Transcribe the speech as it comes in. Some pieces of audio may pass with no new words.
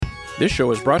This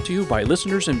show is brought to you by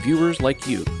listeners and viewers like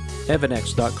you.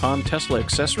 EvanX.com Tesla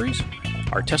accessories,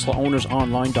 our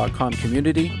TeslaOwnersOnline.com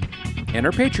community, and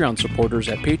our Patreon supporters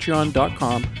at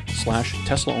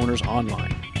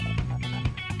patreon.com/TeslaOwnersOnline.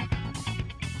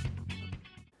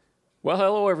 Well,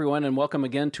 hello everyone, and welcome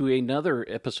again to another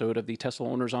episode of the Tesla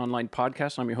Owners Online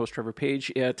podcast. I'm your host, Trevor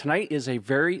Page. Tonight is a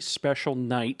very special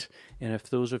night, and if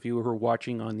those of you who are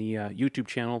watching on the YouTube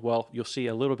channel, well, you'll see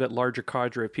a little bit larger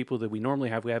cadre of people that we normally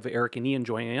have. We have Eric and Ian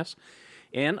joining us,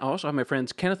 and I also have my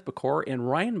friends Kenneth Bacor and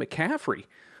Ryan McCaffrey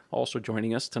also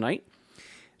joining us tonight.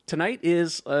 Tonight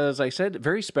is, as I said,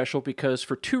 very special because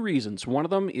for two reasons. One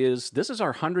of them is this is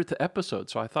our 100th episode,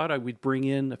 so I thought I would bring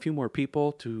in a few more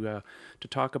people to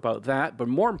talk about that. But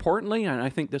more importantly, and I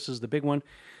think this is the big one,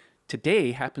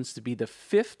 today happens to be the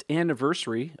 5th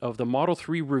anniversary of the Model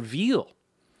 3 reveal.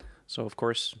 So, of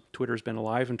course, Twitter's been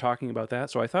alive and talking about that.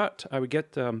 So I thought I would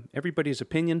get everybody's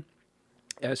opinion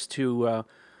as to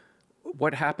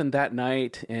what happened that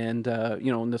night and,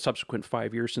 in the subsequent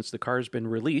 5 years since the car has been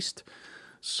released.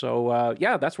 So,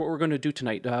 that's what we're going to do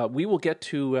tonight. We will get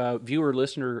to viewer,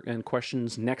 listener, and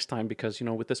questions next time because,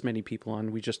 with this many people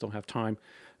on, we just don't have time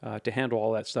to handle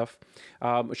all that stuff.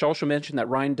 I should also mention that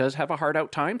Ryan does have a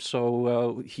hard-out time,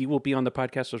 so he will be on the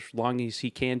podcast as long as he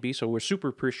can be. So we're super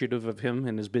appreciative of him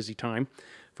and his busy time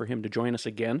for him to join us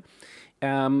again.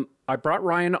 I brought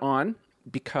Ryan on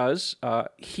because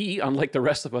he, unlike the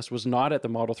rest of us, was not at the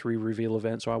Model 3 reveal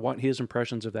event, so I want his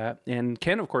impressions of that. And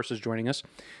Ken, of course, is joining us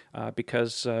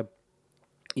because,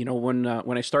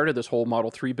 when I started this whole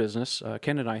Model 3 business,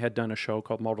 Ken and I had done a show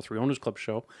called Model 3 Owners Club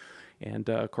Show, and,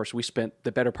 of course, we spent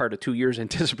the better part of 2 years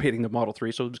anticipating the Model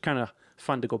 3, so it was kind of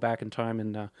fun to go back in time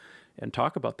and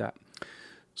talk about that.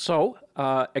 So,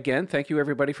 again, thank you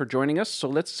everybody for joining us. So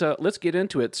let's get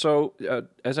into it. So,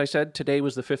 as I said, today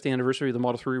was the 5th anniversary of the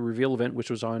Model 3 reveal event, which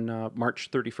was on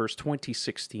March 31st,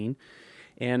 2016.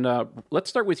 And let's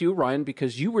start with you, Ryan,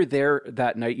 because you were there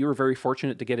that night. You were very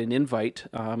fortunate to get an invite.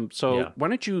 Why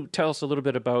don't you tell us a little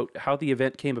bit about how the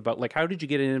event came about? Like, how did you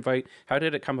get an invite? How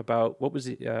did it come about? What was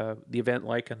the event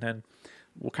like? And then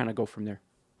we'll kind of go from there.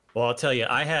 Well, I'll tell you,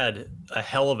 I had a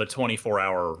hell of a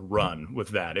 24-hour run with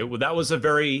that. That was a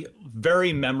very,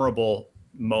 very memorable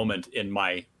moment in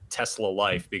my Tesla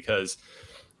life because,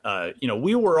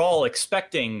 we were all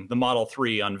expecting the Model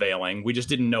 3 unveiling. We just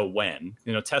didn't know when.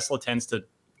 Tesla tends to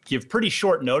give pretty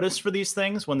short notice for these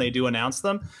things when they do announce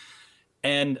them.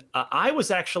 And I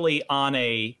was actually on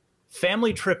a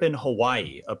family trip in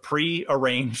Hawaii, a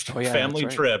pre-arranged family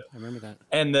trip. I remember that.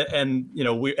 And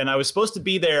I was supposed to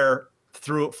be there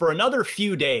for another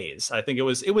few days. I think it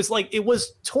was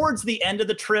towards the end of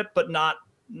the trip, but not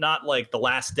like the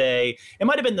last day. It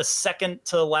might have been the second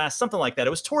to last, something like that.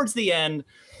 It was towards the end.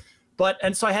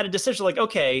 And so I had a decision like,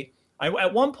 okay,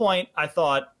 at one point I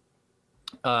thought,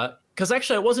 because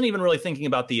actually I wasn't even really thinking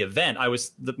about the event.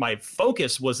 My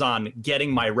focus was on getting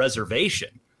my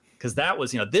reservation because that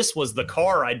was, this was the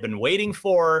car I'd been waiting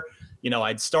for.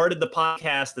 I'd started the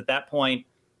podcast at that point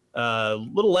a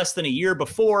little less than a year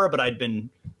before, but I'd been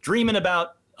dreaming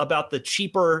about the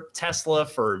cheaper Tesla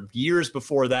for years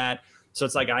before that. So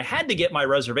it's like I had to get my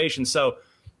reservation. So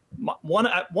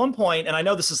at one point, and I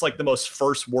know this is like the most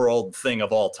first world thing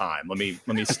of all time. Let me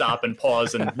stop and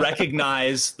pause and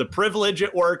recognize the privilege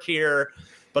at work here.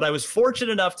 But I was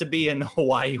fortunate enough to be in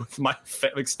Hawaii with my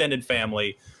extended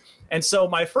family. And so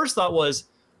my first thought was,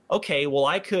 okay, well,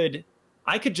 I could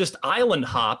just island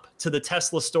hop to the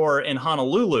Tesla store in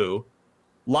Honolulu,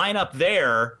 line up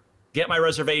there, get my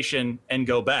reservation, and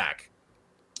go back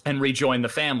and rejoin the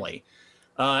family.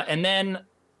 And then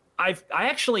I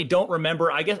actually don't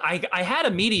remember. I guess I had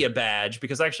a media badge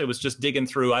because I actually was just digging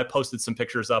through. I posted some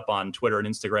pictures up on Twitter and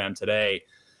Instagram today.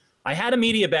 I had a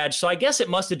media badge, so I guess it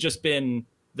must have just been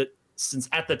that since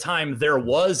at the time there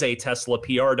was a Tesla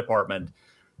PR department,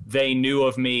 they knew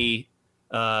of me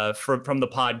from the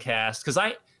podcast because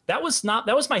that was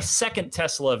my second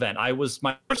Tesla event.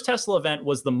 My first Tesla event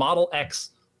was the Model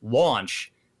X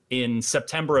launch in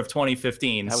September of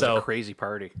 2015. That was a crazy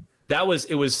party.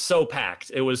 It was so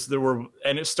packed.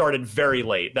 And it started very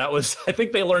late. I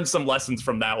think they learned some lessons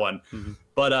from that one.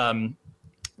 Mm-hmm.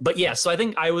 But yeah, so I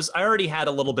think I already had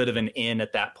a little bit of an in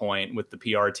at that point with the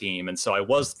PR team. And so I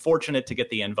was fortunate to get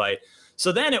the invite.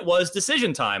 So then it was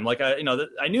decision time. Like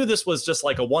I knew this was just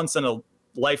like a once in a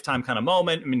lifetime kind of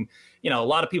moment. I mean, a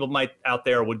lot of people out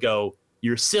there would go,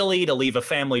 you're silly to leave a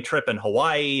family trip in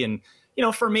Hawaii. And,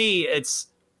 for me, it's,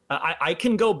 I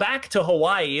can go back to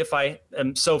Hawaii if I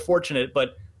am so fortunate,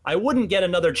 but I wouldn't get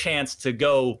another chance to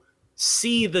go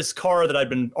see this car that I'd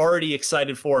been already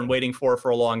excited for and waiting for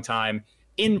a long time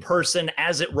in person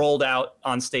as it rolled out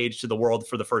on stage to the world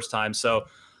for the first time. So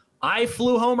I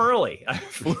flew home early.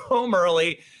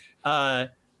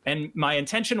 And my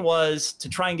intention was to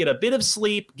try and get a bit of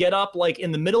sleep, get up like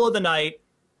in the middle of the night,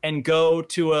 and go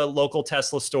to a local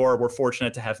Tesla store. We're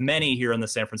fortunate to have many here in the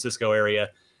San Francisco area,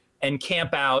 and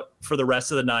camp out for the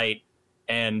rest of the night,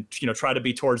 and try to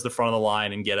be towards the front of the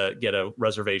line and get a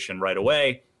reservation right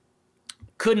away.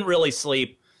 Couldn't really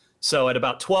sleep, so at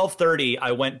about 12:30,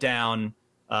 I went down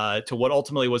to what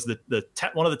ultimately was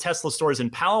one of the Tesla stores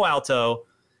in Palo Alto,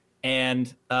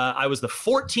 and I was the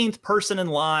 14th person in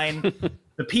line.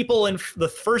 The people in the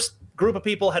first group of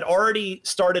people had already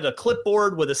started a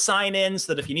clipboard with a sign in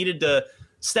so that if you needed to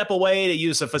step away to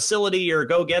use a facility or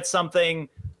go get something,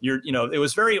 it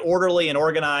was very orderly and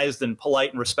organized and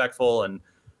polite and respectful, and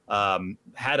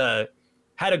had a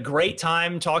great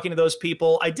time talking to those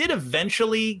people. I did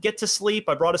eventually get to sleep.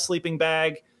 I brought a sleeping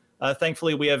bag.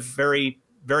 Thankfully, we have very,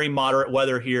 very moderate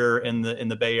weather here in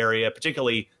the Bay Area.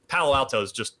 Particularly Palo Alto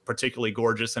is just particularly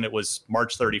gorgeous, and it was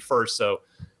March 31st, so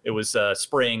it was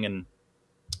spring, and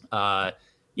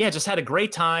just had a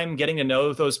great time getting to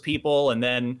know those people. And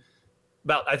then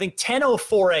about, I think,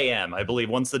 10:04 a.m., I believe,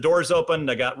 once the doors opened,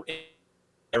 I got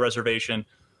a reservation,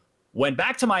 went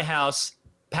back to my house,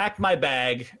 packed my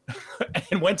bag,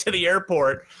 and went to the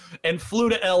airport and flew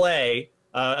to LA.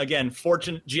 Again,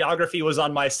 fortune geography was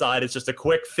on my side. It's just a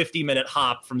quick 50-minute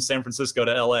hop from San Francisco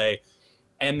to LA,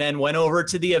 and then went over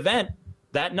to the event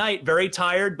that night, very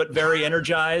tired but very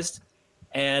energized.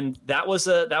 And that was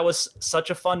such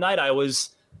a fun night. I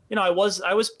was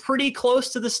pretty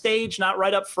close to the stage, not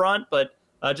right up front, but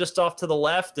just off to the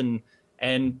left, and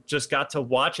just got to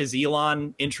watch as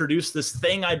Elon introduced this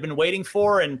thing I'd been waiting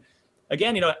for. And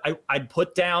again, I'd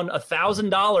put down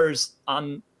 $1,000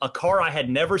 on a car I had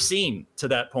never seen to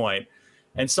that point.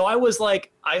 And so I was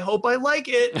like, I hope I like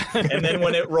it. And then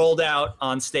when it rolled out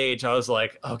on stage, I was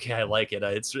like, okay, I like it.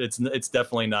 It's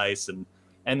definitely nice.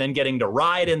 And then getting to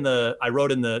ride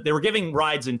they were giving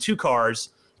rides in two cars,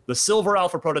 the silver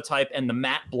Alpha prototype and the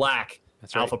matte black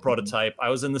Alpha prototype. I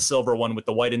was in the silver one with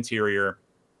the white interior,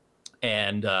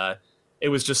 and it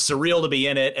was just surreal to be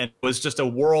in it. And it was just a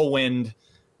whirlwind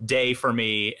day for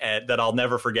me that I'll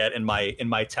never forget in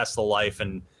my Tesla life,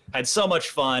 and had so much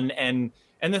fun. And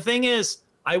the thing is,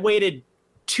 I waited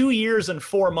 2 years and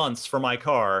 4 months for my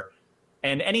car.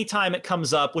 And anytime it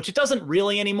comes up, which it doesn't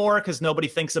really anymore because nobody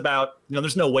thinks about,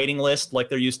 there's no waiting list like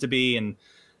there used to be.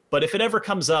 But if it ever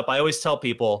comes up, I always tell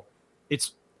people,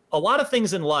 it's a lot of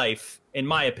things in life, in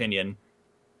my opinion,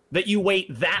 that you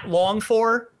wait that long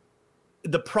for,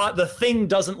 the thing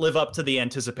doesn't live up to the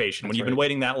anticipation when you've been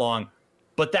waiting that long.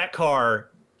 But that car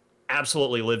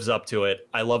absolutely lives up to it.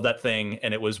 I love that thing,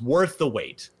 and it was worth the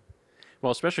wait.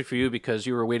 Well, especially for you, because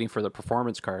you were waiting for the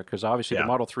performance car, because obviously the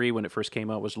Model 3, when it first came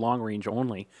out, was long range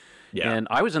only. Yeah. And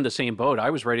I was in the same boat.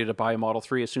 I was ready to buy a Model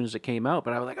 3 as soon as it came out,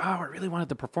 but I was like, I really wanted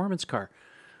the performance car.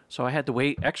 So I had to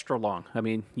wait extra long. I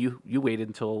mean, you waited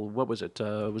until, what was it?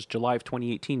 It was July of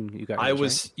 2018 you got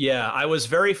yours, right? I was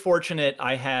very fortunate.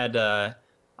 I had an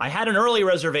early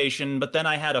reservation, but then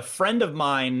I had a friend of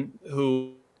mine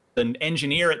who, an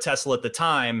engineer at Tesla at the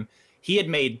time, he had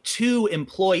made 2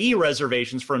 employee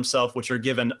reservations for himself, which are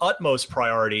given utmost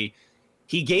priority.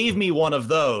 He gave me one of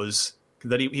those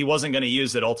that he wasn't going to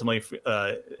use it ultimately,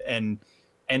 and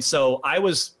so I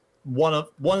was one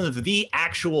of the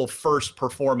actual first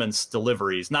performance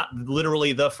deliveries, not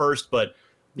literally the first, but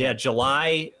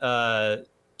July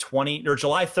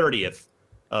 30th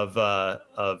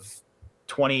of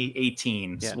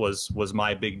 2018 was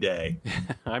my big day.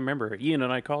 I remember Ian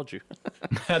and I called you.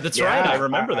 That's right. I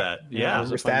remember that. Yeah.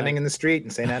 We're standing in the street in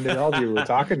St. Andrew. We were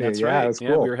talking to you. That's right. It was cool.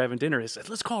 Yeah, we were having dinner. I said,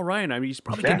 let's call Ryan. I mean, he's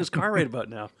probably getting his car right about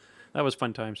now. That was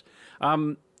fun times.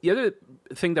 The other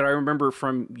thing that I remember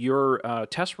from your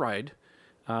test ride,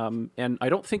 and I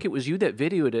don't think it was you that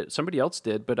videoed it. Somebody else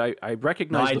did, but I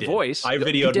recognized the voice. I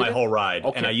videoed my whole ride,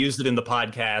 and I used it in the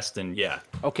podcast, and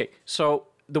Okay, so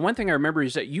the one thing I remember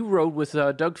is that you rode with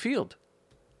Doug Field.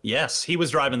 Yes, he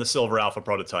was driving the silver Alpha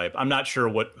prototype. I'm not sure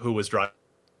who was driving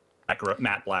the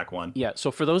matte black one. Yeah, so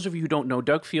for those of you who don't know,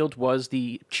 Doug Field was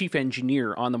the chief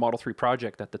engineer on the Model 3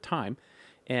 project at the time.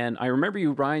 And I remember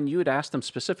you, Ryan, you had asked him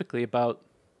specifically about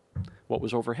what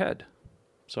was overhead.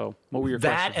 So what were your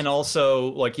questions? And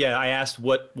also, I asked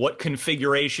what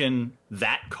configuration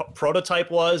that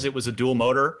prototype was. It was a dual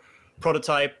motor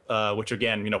prototype, which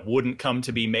again, wouldn't come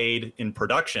to be made in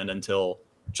production until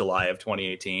July of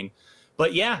 2018.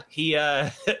 But he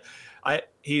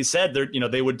said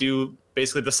they would do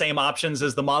basically the same options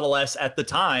as the Model S at the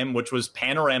time, which was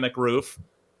panoramic roof,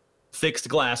 fixed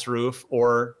glass roof,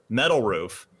 or metal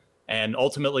roof. And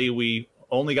ultimately we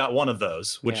only got one of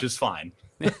those, which is fine.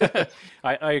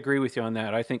 I agree with you on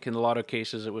that. I think in a lot of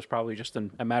cases it was probably just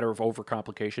a matter of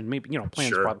overcomplication. Maybe,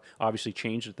 plans obviously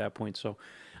changed at that point. So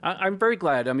I'm very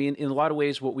glad. I mean, in a lot of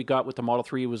ways, what we got with the Model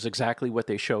 3 was exactly what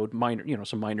they showed. Minor,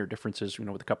 some minor differences,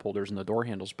 with the cup holders and the door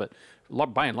handles, but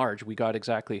by and large, we got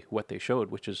exactly what they showed,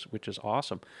 which is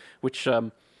awesome. Which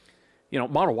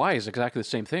Model Y is exactly the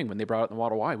same thing. When they brought out the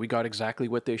Model Y, we got exactly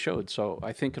what they showed. So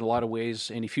I think in a lot of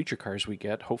ways, any future cars we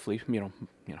get, hopefully,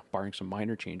 barring some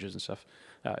minor changes and stuff,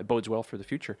 it bodes well for the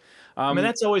future. I mean,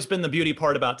 that's always been the beauty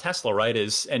part about Tesla, right?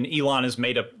 And Elon has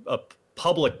made a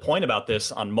public point about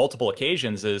this on multiple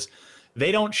occasions, is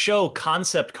they don't show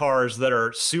concept cars that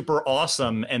are super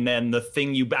awesome, and then the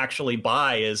thing you actually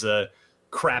buy is a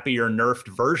crappier, nerfed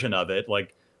version of it.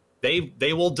 Like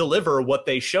they will deliver what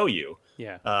they show you.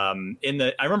 Yeah. I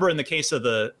remember in the case of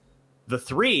the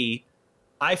 3,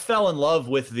 I fell in love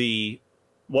with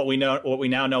what we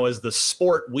now know as the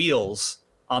sport wheels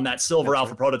on that silver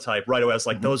Alpha prototype right away. I was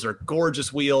like, those are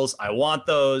gorgeous wheels. I want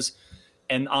those.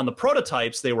 And on the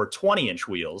prototypes, they were 20-inch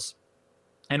wheels.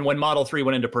 And when Model 3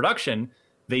 went into production,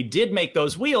 they did make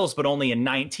those wheels, but only a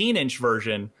 19-inch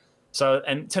version. So,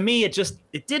 and to me,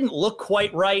 it didn't look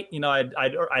quite right.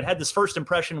 I'd had this first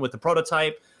impression with the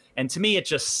prototype, and to me, it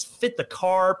just fit the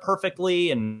car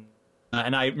perfectly. And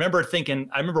I remember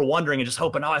wondering and just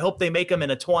hoping, I hope they make them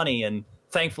in a 20. And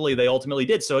thankfully, they ultimately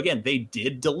did. So again, they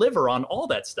did deliver on all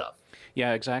that stuff.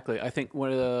 Yeah, exactly. I think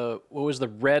what was the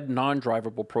red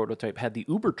non-drivable prototype had the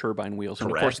Uber turbine wheels, and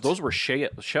Correct. Of course those were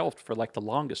shelved for like the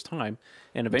longest time,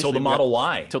 and eventually until the Model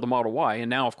Y. Until the Model Y, and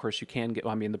now of course you can get.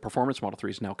 I mean, the performance Model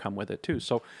 3s now come with it too.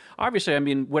 So obviously, I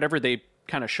mean, whatever they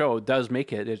kind of show does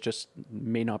make it. It just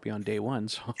may not be on day one.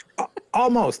 So.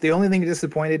 Almost. The only thing that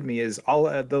disappointed me is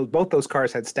both those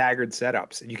cars had staggered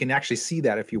setups. You can actually see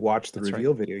that if you watch the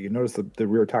reveal video. You notice the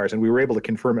rear tires, and we were able to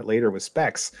confirm it later with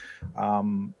specs.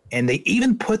 And they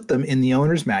even put them in the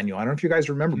owner's manual. I don't know if you guys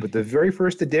remember, but the very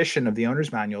first edition of the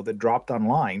owner's manual that dropped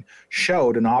online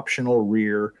showed an optional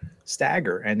rear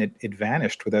stagger, and it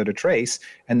vanished without a trace.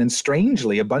 And then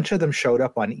strangely, a bunch of them showed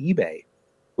up on eBay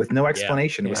with no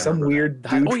explanation. It was some weird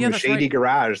dude from a shady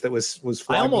garage that was flogging them on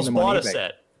eBay. I almost bought a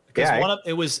set. Because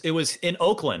it was in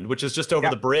Oakland, which is just over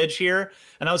the bridge here,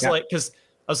 and I was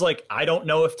like, I don't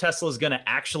know if Tesla's going to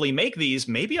actually make these.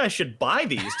 Maybe I should buy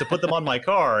these to put them on my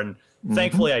car, and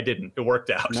thankfully I didn't. It worked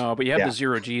out. No, but you have the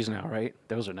 0Gs now, right?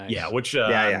 Those are nice. Yeah, which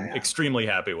I'm extremely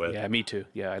happy with. Yeah, me too.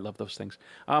 Yeah, I love those things.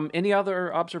 Any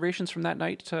other observations from that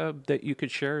night that you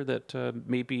could share that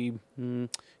maybe you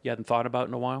hadn't thought about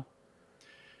in a while?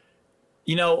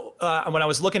 When I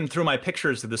was looking through my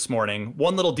pictures this morning,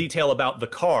 one little detail about the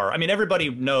car. I mean, everybody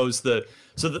knows the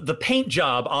paint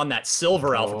job on that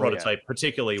silver Alpha prototype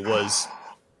particularly was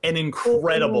an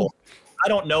incredible. I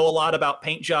don't know a lot about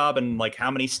paint job and like how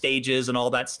many stages and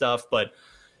all that stuff, but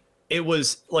it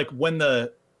was like when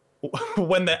the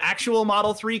actual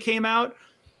Model 3 came out,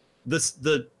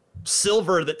 the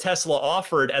silver that Tesla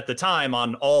offered at the time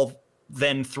on all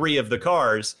then 3 of the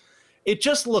cars, it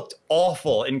just looked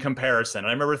awful in comparison. And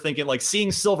I remember thinking, like,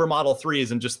 seeing silver Model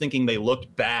 3s and just thinking they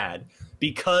looked bad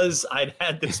because I'd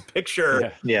had this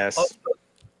picture of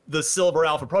the silver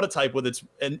Alpha prototype with its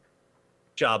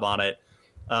job on it.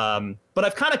 But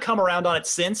I've kind of come around on it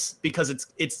since, because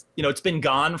it's been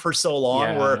gone for so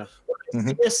long. We're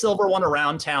a silver one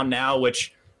around town now,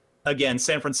 which, again,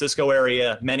 San Francisco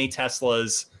area, many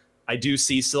Teslas. I do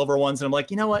see silver ones, and I'm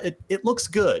like, you know what? It looks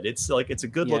good. It's like it's a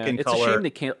good looking color. It's a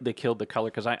shame they killed the color,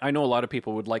 because I know a lot of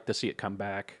people would like to see it come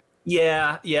back.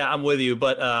 Yeah, I'm with you.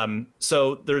 But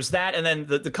so there's that, and then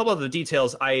the couple of the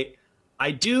details. I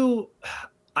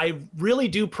really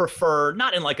do prefer,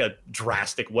 not in like a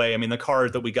drastic way. I mean, the car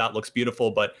that we got looks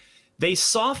beautiful, but they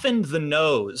softened the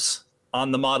nose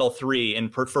on the Model 3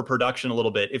 for production a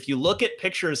little bit. If you look at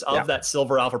pictures of that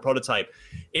silver Alpha prototype,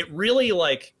 it really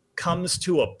like comes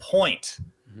to a point,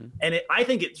 and I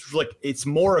think it's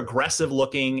more aggressive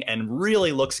looking and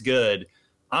really looks good.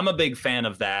 I'm a big fan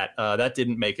of that. That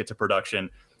didn't make it to production,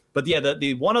 but yeah,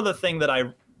 the one other thing that I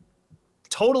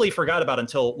totally forgot about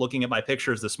until looking at my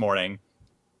pictures this morning,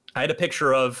 I had a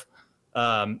picture of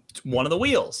one of the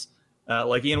wheels,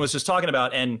 like Ian was just talking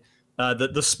about, and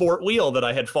the sport wheel that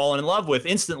I had fallen in love with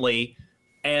instantly,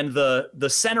 and the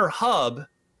center hub,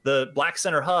 the black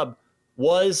center hub,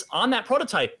 was on that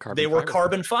prototype. They were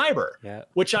carbon fiber,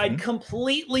 which I'd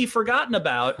completely forgotten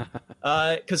about,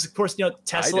 because of course,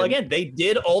 Tesla, again, they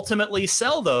did ultimately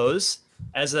sell those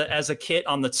as a kit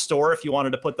on the store if you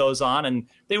wanted to put those on, and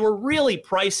they were really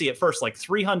pricey at first, like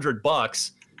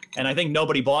 $300, and I think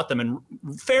nobody bought them. And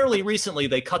fairly recently,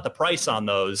 they cut the price on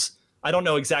those I don't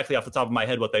know exactly off the top of my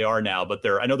head what they are now, but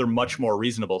I know they're much more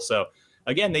reasonable. So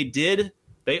again,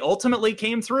 they ultimately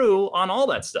came through on all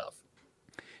that stuff.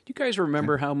 Do you guys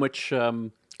remember how much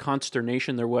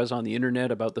consternation there was on the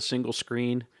internet about the single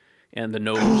screen and the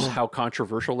nose, how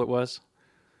controversial it was?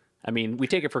 I mean, we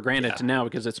take it for granted now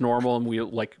because it's normal, and we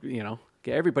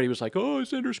everybody was like, "Oh,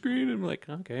 center screen," and I'm like,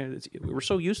 okay, we're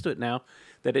so used to it now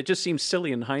that it just seems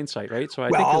silly in hindsight, right? So I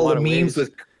think all a lot the of memes ways,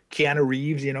 with Keanu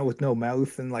Reeves, with no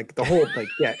mouth, and like the whole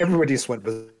everybody just went,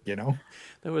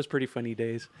 that was pretty funny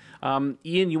days. Ian,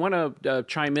 you want to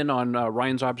chime in on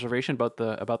Ryan's observation about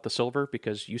the silver,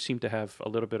 because you seem to have a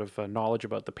little bit of knowledge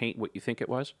about the paint, what you think it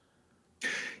was.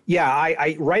 Yeah,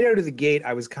 I right out of the gate,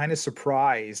 I was kind of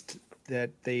surprised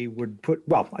that they would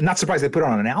I'm not surprised they put it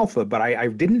on an alpha, but I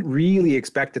didn't really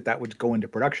expect that would go into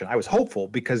production. I was hopeful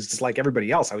because just like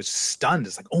everybody else, I was stunned.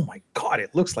 It's like, oh my God,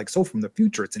 it looks like so from the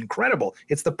future. It's incredible.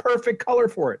 It's the perfect color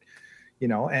for it.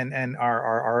 And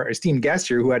our esteemed guest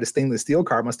here, who had a stainless steel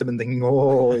car, must have been thinking,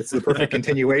 oh, it's the perfect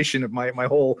continuation of my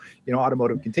whole,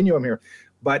 automotive continuum here.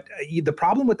 But the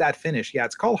problem with that finish,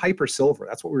 it's called hyper silver.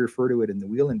 That's what we refer to it in the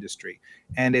wheel industry.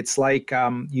 And it's like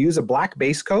you use a black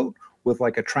base coat with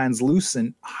like a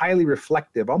translucent, highly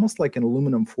reflective, almost like an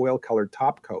aluminum foil colored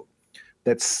top coat.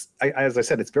 That's, as I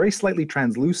said, it's very slightly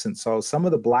translucent. So some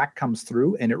of the black comes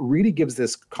through, and it really gives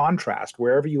this contrast.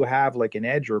 Wherever you have like an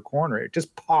edge or a corner, it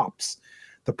just pops.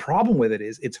 The problem with it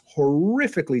is it's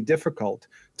horrifically difficult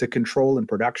to control in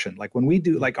production. Like when we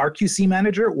do, like our QC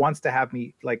manager wants to have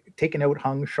me like taken out,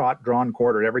 hung, shot, drawn,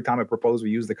 quartered every time I propose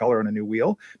we use the color on a new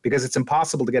wheel, because it's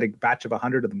impossible to get a batch of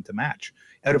 100 of them to match.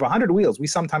 Out of 100 wheels, we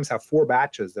sometimes have 4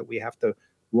 batches that we have to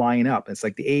line up. It's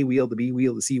like the A wheel, the B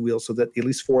wheel, the C wheel, so that at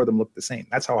least 4 of them look the same.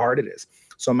 That's how hard it is.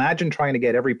 So imagine trying to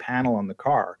get every panel on the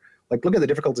car. Like look at the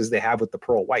difficulties they have with the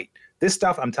pearl white. This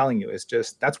stuff, I'm telling you, is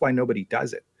just, that's why nobody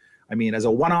does it. I mean, as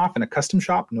a one-off in a custom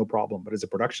shop, no problem. But as a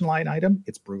production line item,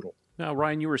 it's brutal. Now,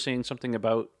 Ryan, you were saying something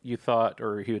about you thought,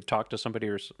 or he had talked to somebody,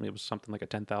 or it was something like a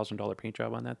 $10,000 paint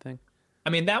job on that thing. I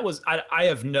mean, that was, I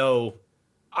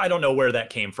don't know where that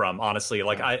came from, honestly.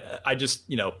 Like, I just,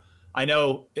 I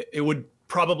know it would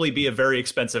probably be a very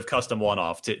expensive custom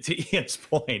one-off to Ian's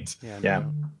point.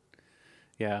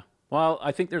 Yeah. Well,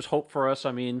 I think there's hope for us.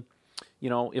 I mean,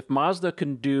 if Mazda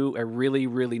can do a really,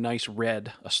 really nice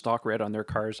red, a stock red on their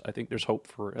cars, I think there's hope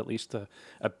for at least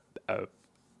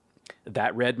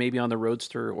that red maybe on the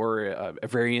Roadster, or a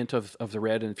variant of the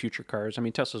red in future cars. I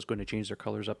mean, Tesla's going to change their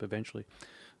colors up eventually.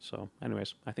 So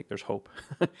anyways, I think there's hope.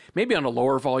 Maybe on a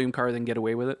lower volume car they can get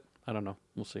away with it. I don't know.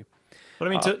 We'll see. But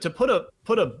I mean, to put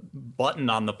a button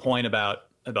on the point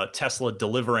about Tesla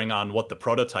delivering on what the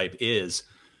prototype is,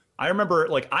 I remember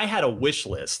like I had a wish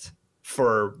list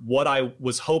for what I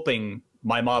was hoping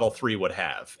my Model 3 would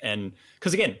have. And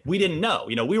because again, we didn't know,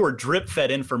 we were drip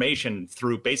fed information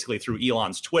through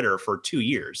Elon's Twitter for 2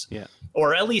 years,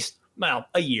 or at least,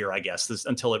 a year, I guess,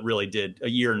 until it really did, a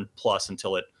year and plus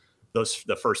until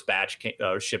the first batch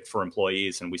shipped for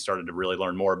employees. And we started to really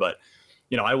learn more. But,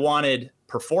 I wanted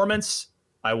performance.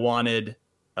 I wanted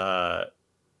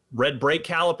red brake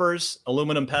calipers,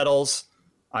 aluminum pedals.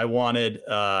 I wanted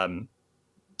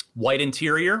white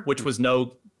interior, which was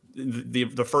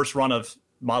the first run of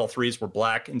Model 3s were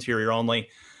black interior only.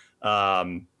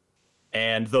 And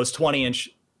those 20-inch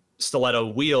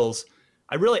stiletto wheels,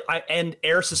 and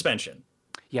air suspension.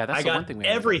 Yeah, that's the one thing we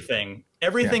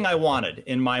everything I wanted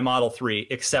in my Model 3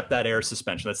 except that air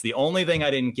suspension. That's the only thing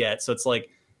I didn't get. So it's like,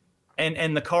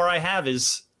 and the car I have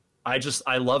is,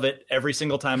 I love it every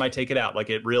single time I take it out. Like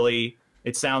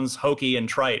it sounds hokey and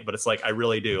trite, but it's like, I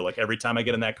really do. Like every time I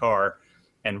get in that car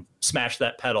and smash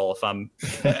that pedal, if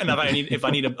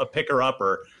I need a picker up,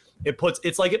 or it puts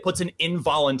an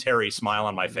involuntary smile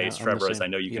on my face, Trevor, as I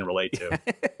know you can relate to.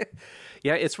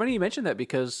 Yeah, it's funny you mentioned that,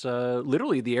 because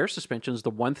literally the air suspension is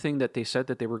the one thing that they said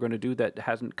that they were going to do that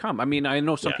hasn't come. I mean, I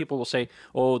know some people will say,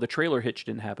 oh, the trailer hitch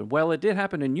didn't happen. Well, it did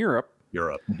happen in Europe,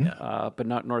 but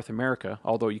not North America,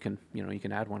 although you can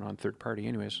add one on third party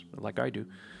anyways, like I do.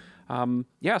 I'm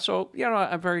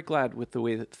very glad with the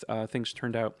way that things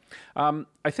turned out.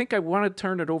 I think I want to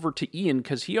turn it over to Ian,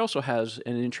 because he also has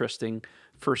an interesting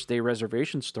first day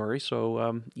reservation story.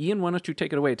 So Ian, why don't you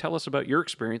take it away? Tell us about your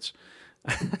experience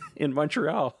in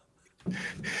Montreal.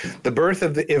 The birth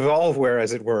of the Evolveware,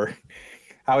 as it were,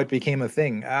 how it became a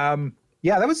thing.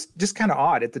 Yeah, that was just kind of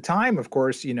odd. At the time, of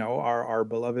course, our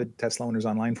beloved Tesla Owners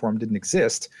Online forum didn't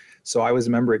exist. So I was a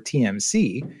member at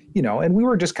TMC, and we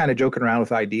were just kind of joking around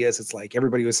with ideas. It's like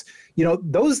everybody was,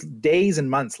 those days and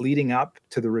months leading up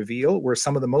to the reveal were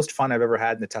some of the most fun I've ever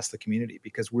had in the Tesla community,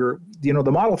 because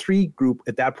the Model 3 group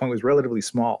at that point was relatively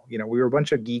small. We were a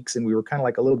bunch of geeks, and we were kind of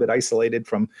like a little bit isolated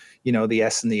from, the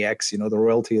S and the X, the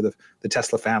royalty of the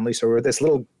Tesla family. So we were this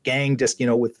little gang just,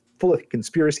 with full of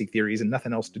conspiracy theories and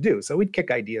nothing else to do. So we'd kick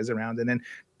ideas around, and then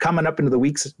coming up into the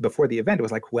weeks before the event, it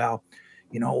was like, well,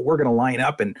 we're going to line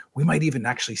up, and we might even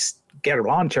actually get a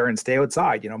lawn chair and stay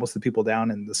outside. Most of the people down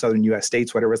in the southern U.S.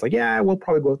 states, whatever, was like, yeah, we'll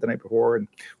probably go out the night before, and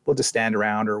we'll just stand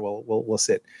around, or we'll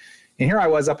sit. And here I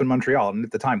was up in Montreal, and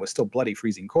at the time it was still bloody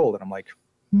freezing cold, and I'm like,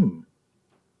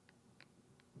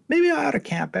 maybe I ought to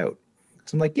camp out.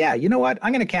 So I'm like, yeah, you know what?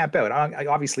 I'm going to camp out.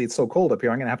 Obviously, it's so cold up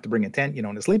here. I'm going to have to bring a tent,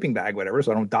 and a sleeping bag, whatever,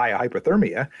 so I don't die of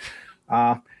hypothermia.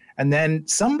 And then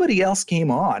somebody else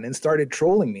came on and started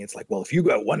trolling me. It's like, well, if you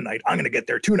go one night, I'm going to get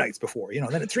there 2 nights before,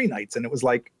 then it's 3 nights. And it was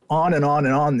like on and on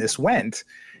and on this went.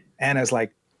 And I was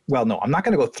like, well, no, I'm not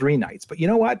going to go 3 nights. But you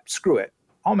know what? Screw it.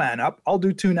 I'll man up. I'll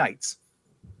do 2 nights.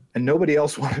 And nobody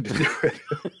else wanted to do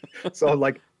it. So I'm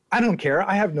like, I don't care.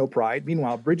 I have no pride.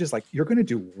 Meanwhile, Bridge is like, you're going to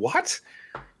do what?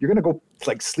 You're going to go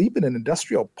like sleep in an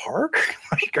industrial park?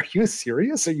 Like, are you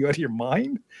serious? Are you out of your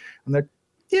mind? I'm like,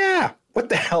 yeah, what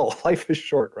the hell? Life is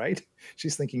short, right?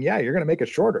 She's thinking, yeah, you're going to make it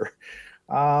shorter.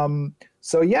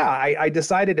 So yeah, I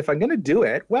decided if I'm going to do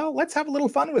it, well, let's have a little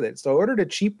fun with it. So I ordered a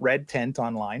cheap red tent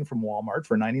online from Walmart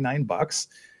for $99.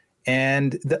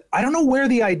 And I don't know where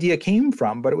the idea came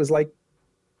from, but it was like,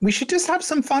 we should just have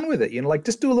some fun with it, like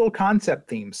just do a little concept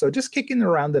theme. So just kicking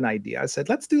around an idea, I said,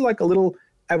 let's do like a little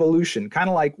evolution, kind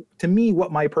of like, to me,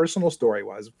 what my personal story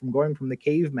was, from going from the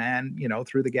caveman,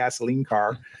 through the gasoline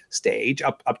car stage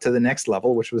up to the next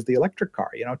level, which was the electric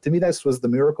car. To me, this was the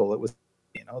miracle. It was,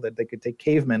 that they could take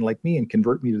cavemen like me and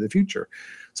convert me to the future.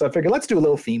 So I figured, let's do a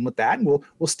little theme with that, and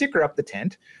we'll sticker up the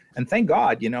tent. And thank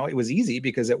God, it was easy,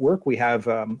 because at work we have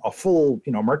a full,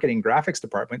 marketing graphics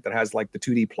department that has like the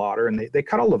 2D plotter, and they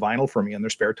cut all the vinyl for me in their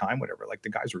spare time, whatever. Like, the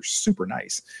guys were super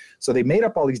nice. So they made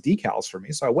up all these decals for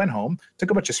me. So I went home,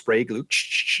 took a bunch of spray glue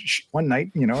one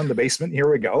night, in the basement. Here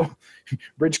we go.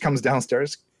 Bridge comes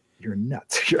downstairs. You're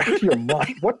nuts. You're out of your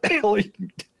mind. What the hell are you?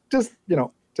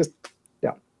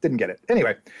 Didn't get it.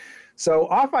 Anyway, so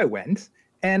off I went,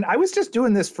 and I was just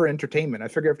doing this for entertainment. I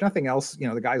figured if nothing else,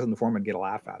 the guys on the forum would get a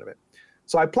laugh out of it.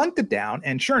 So I plunked it down,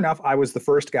 and sure enough, I was the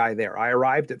first guy there. I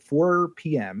arrived at 4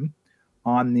 p.m.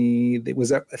 I think it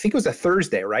was a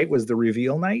Thursday, right? Was the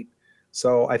reveal night.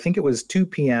 So I think it was 2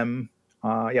 p.m.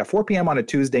 4 p.m. on a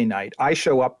Tuesday night. I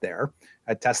show up there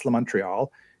at Tesla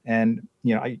Montreal, and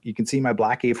you can see my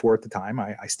black A4 at the time.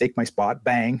 I stake my spot,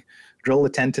 bang, drill the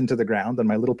tent into the ground on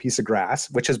my little piece of grass,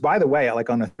 which is, by the way, like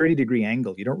on a 30-degree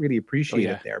angle. You don't really appreciate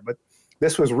it there, but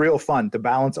this was real fun to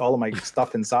balance all of my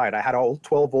stuff inside. I had a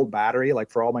 12-volt battery,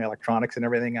 like for all my electronics and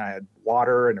everything. I had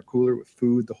water and a cooler with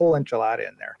food, the whole enchilada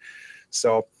in there.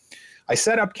 So I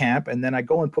set up camp, and then I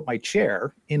go and put my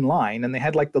chair in line, and they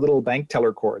had like the little bank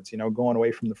teller cords, going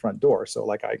away from the front door. So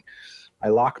like I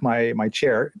lock my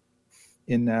chair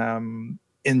in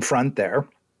front there,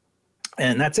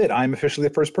 and that's it. I'm officially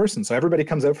the first person. So everybody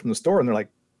comes out from the store, and they're like,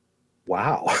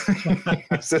 wow.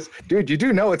 Says, dude, you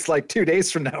do know it's like 2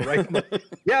 days from now, right? I'm like,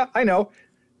 yeah, I know.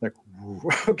 Like,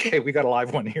 okay, we got a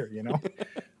live one here,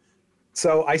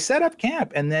 So I set up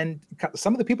camp, and then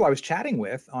some of the people I was chatting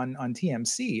with on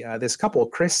TMC, this couple,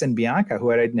 Chris and Bianca,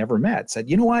 who I'd never met, said,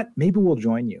 you know what, maybe we'll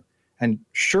join you. And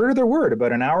sure to their word,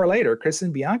 about an hour later, Chris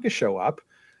and Bianca show up,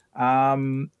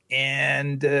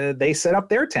 and they set up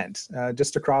their tent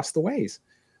just across the ways.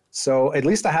 So at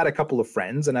least I had a couple of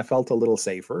friends, and I felt a little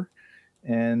safer.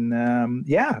 And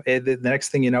the next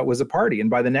thing you know, it was a party. And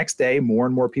by the next day, more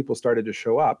and more people started to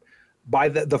show up. By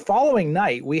the following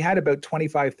night, we had about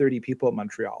 25, 30 people at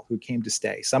Montreal who came to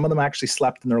stay. Some of them actually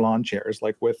slept in their lawn chairs,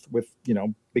 like with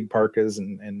big parkas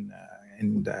and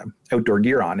outdoor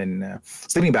gear on, and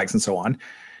sleeping bags and so on.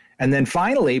 And then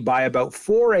finally, by about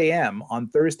 4 a.m. on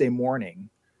Thursday morning,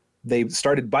 they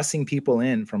started busing people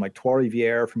in from like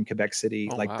Trois-Rivières, from Quebec City.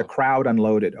 Wow. The crowd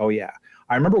unloaded. Oh yeah.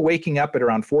 I remember waking up at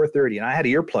around 4:30, and I had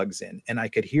earplugs in, and I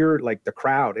could hear like the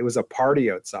crowd. It was a party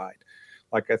outside.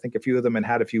 Like, I think a few of them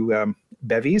had a few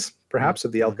bevies, perhaps,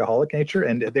 of the alcoholic nature,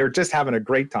 and they were just having a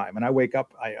great time. And I wake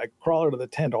up, I crawl out of the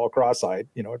tent all cross-eyed,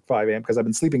 at 5 a.m. because I've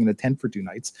been sleeping in a tent for 2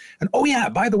 nights. And oh yeah,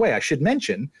 by the way, I should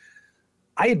mention,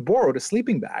 I had borrowed a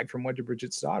sleeping bag from one of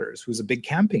Bridget's daughters, who's a big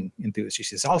camping enthusiast. She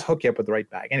says, I'll hook you up with the right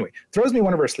bag. Anyway, throws me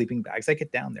one of her sleeping bags. I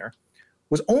get down there.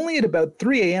 was only at about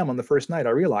 3 a.m. on the first night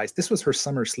I realized this was her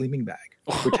summer sleeping bag,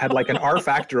 which had like an R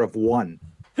factor of 1.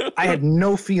 I had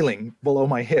no feeling below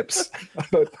my hips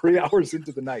about 3 hours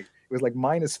into the night. It was like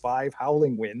 -5,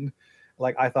 howling wind.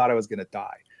 Like I thought I was going to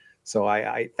die. So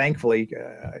I thankfully,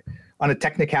 on a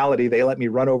technicality, they let me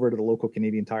run over to the local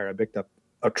Canadian Tire. I picked up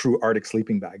a true Arctic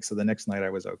sleeping bag. So the next night I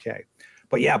was okay.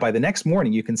 But yeah, by the next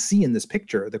morning, you can see in this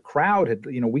picture, the crowd had,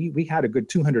 we had a good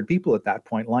 200 people at that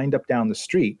point lined up down the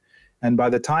street. And by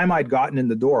the time I'd gotten in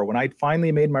the door, when I'd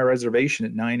finally made my reservation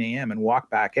at 9 a.m. and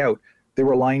walked back out, they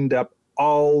were lined up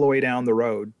all the way down the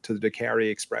road to the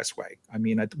Décarie Expressway. I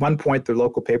mean, at one point, the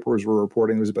local papers were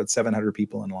reporting there was about 700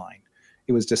 people in line.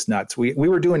 It was just nuts. We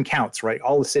were doing counts, right?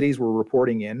 All the cities were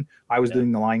reporting in. I was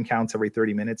doing the line counts every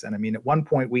 30 minutes. And I mean, at one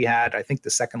point we had, I think, the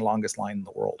second longest line in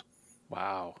the world.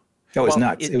 Wow. That was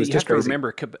nuts. It was just crazy. You have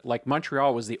to remember, like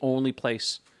Montreal was the only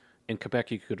place in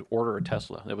Quebec you could order a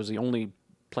Tesla. That was the only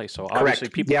place. So obviously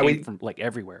people came from like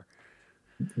everywhere.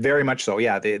 Very much so.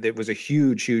 Yeah. There was a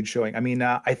huge, huge showing. I mean,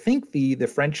 I think the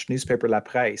French newspaper La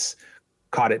Presse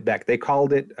caught it back. They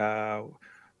called it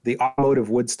the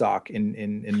automotive Woodstock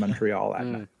in Montreal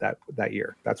that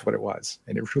year. That's what it was.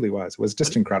 And it truly was. It was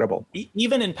just incredible.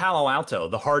 Even in Palo Alto,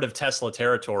 the heart of Tesla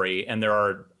territory, and there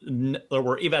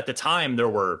were even at the time, there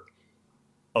were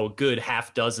a good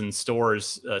half dozen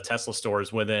stores, Tesla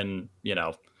stores within,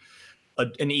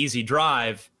 an easy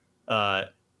drive.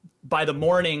 By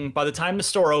the time the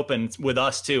store opened with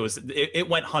us too, it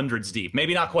went hundreds deep,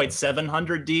 maybe not quite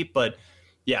 700 deep, but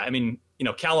yeah, I mean,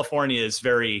 California is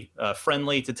very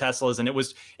friendly to Teslas, and it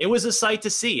was a sight to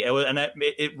see.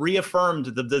 It reaffirmed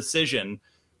the decision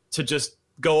to just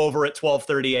go over at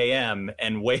 12:30 a.m.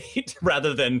 and wait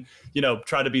rather than,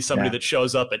 try to be somebody that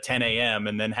shows up at 10 a.m.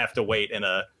 and then have to wait in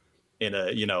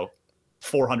a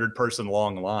 400 person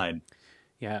long line.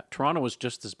 Yeah, Toronto was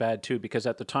just as bad too, because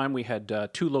at the time we had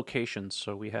 2 locations.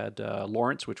 So we had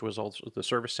Lawrence, which was also the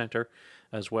service center,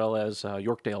 as well as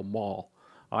Yorkdale Mall.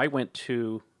 I went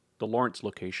to the Lawrence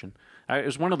location. It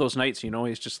was one of those nights,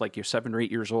 it's just like you're 7 or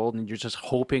 8 years old and you're just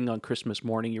hoping on Christmas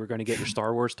morning you were going to get your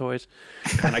Star Wars toys.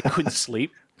 And I couldn't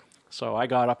sleep. So I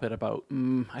got up at about,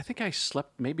 I think I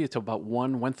slept maybe until about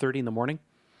 1:30 in the morning.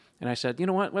 And I said, you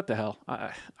know what the hell?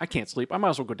 I can't sleep. I might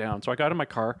as well go down. So I got in my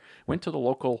car, went to the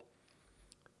local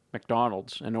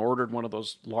McDonald's and ordered one of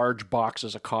those large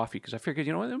boxes of coffee because I figured,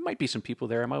 there might be some people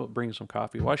there. I might bring some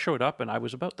coffee. Well, I showed up and I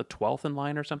was about the 12th in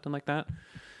line or something like that.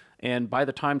 And by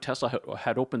the time Tesla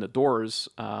had opened the doors,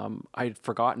 I'd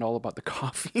forgotten all about the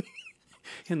coffee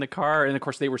in the car. And of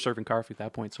course, they were serving coffee at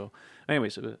that point. So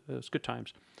anyways, it was good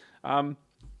times.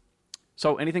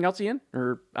 So anything else, Ian?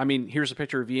 Here's a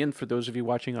picture of Ian for those of you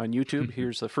watching on YouTube.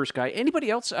 Here's the first guy. Anybody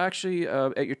else actually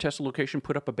at your Tesla location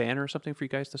put up a banner or something for you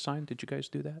guys to sign? Did you guys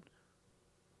do that?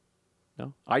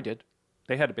 No? I did.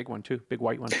 They had a big one too, big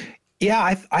white one. Yeah,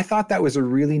 I thought that was a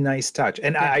really nice touch.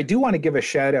 And I do want to give a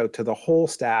shout out to the whole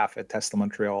staff at Tesla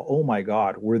Montreal. Oh my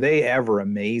God, were they ever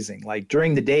amazing. Like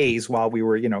during the days while we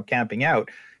were, camping out,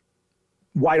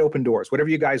 wide open doors, whatever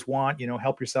you guys want,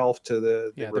 help yourself to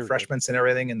the refreshments and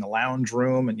everything in the lounge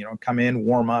room and, come in,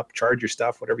 warm up, charge your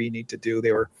stuff, whatever you need to do.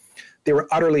 They were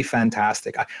utterly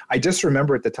fantastic. I just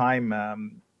remember at the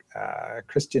time,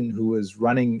 Christian, who was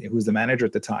the manager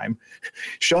at the time,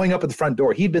 showing up at the front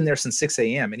door. He'd been there since 6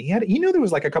 a.m. and he knew there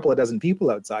was like a couple of dozen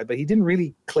people outside, but he didn't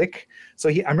really click. So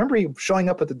I remember he showing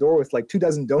up at the door with like 2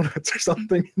 dozen donuts or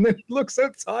something, and then he looks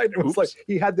outside and was like,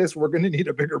 he had this, we're going to need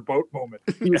a bigger boat moment.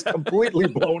 He was completely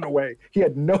blown away. He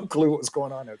had no clue what was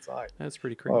going on outside. That's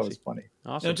pretty crazy. Oh, it was funny.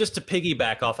 Awesome. Just to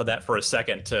piggyback off of that for a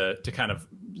second, to kind of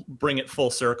bring it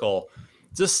full circle,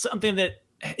 just something that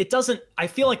I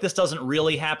feel like this doesn't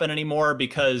really happen anymore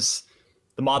because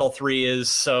the Model 3 is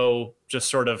so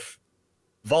just sort of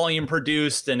volume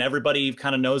produced and everybody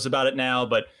kind of knows about it now.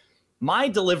 But my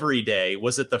delivery day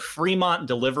was at the Fremont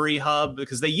Delivery Hub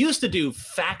because they used to do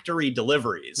factory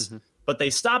deliveries, but they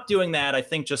stopped doing that, I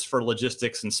think, just for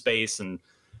logistics and space. And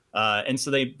so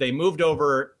they moved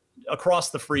over across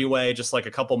the freeway, just like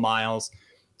a couple miles,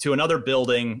 to another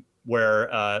building where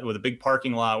with a big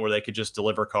parking lot where they could just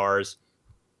deliver cars.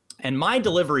 And my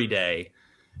delivery day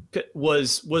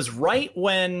was right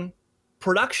when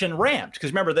production ramped.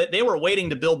 Because remember, they were waiting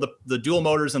to build the dual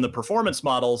motors and the performance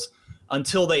models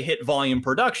until they hit volume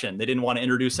production. They didn't want to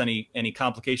introduce any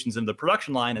complications in the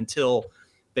production line until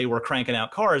they were cranking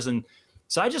out cars. And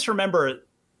so I just remember,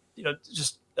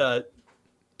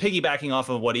 piggybacking off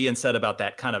of what Ian said about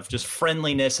that kind of just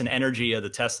friendliness and energy of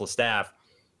the Tesla staff.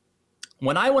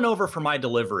 When I went over for my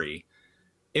delivery,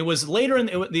 it was later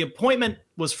the appointment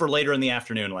was for later in the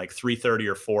afternoon, like 3:30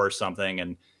 or 4 or something.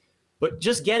 And But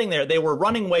just getting there, they were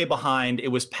running way behind. It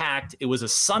was packed. It was a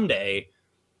Sunday.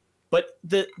 But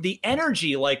the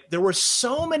energy, like there were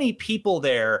so many people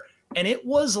there, and it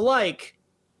was like,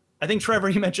 I think Trevor,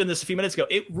 you mentioned this a few minutes ago.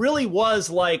 It really was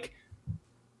like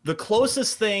the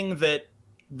closest thing that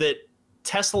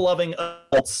Tesla loving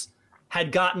adults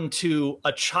had gotten to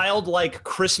a childlike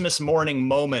Christmas morning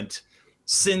moment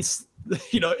since,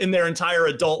 in their entire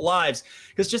adult lives,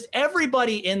 because just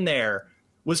everybody in there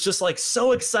was just like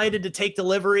so excited to take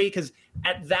delivery, because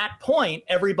at that point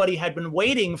everybody had been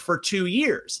waiting for 2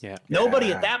 years.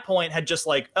 Nobody at that point had just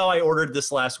like, oh, I ordered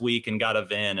this last week and got a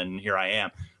VIN and here I am.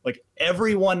 Like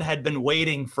everyone had been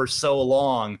waiting for so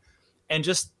long, and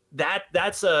just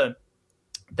that's a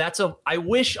I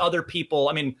wish other people,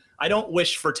 I mean, I don't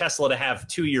wish for Tesla to have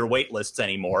 2-year wait lists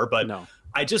anymore, but no.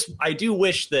 I do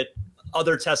wish that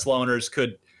other Tesla owners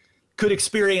could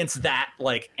experience that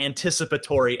like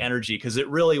anticipatory energy, because it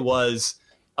really was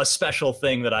a special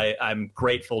thing that I'm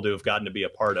grateful to have gotten to be a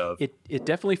part of. It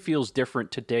definitely feels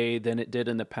different today than it did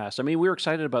in the past. I mean, we were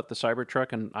excited about the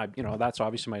Cybertruck, and that's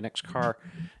obviously my next car,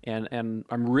 and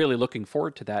I'm really looking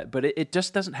forward to that. But it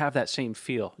just doesn't have that same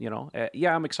feel.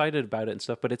 Yeah, I'm excited about it and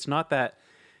stuff, but it's not that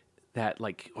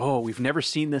like, oh, we've never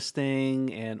seen this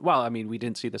thing. And well, I mean, we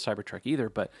didn't see the Cybertruck either,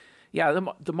 but yeah,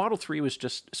 the Model 3 was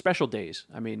just special days.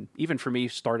 I mean, even for me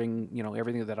starting,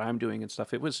 everything that I'm doing and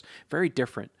stuff, it was very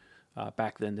different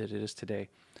back then than it is today.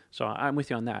 So I'm with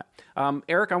you on that.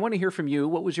 Eric, I want to hear from you.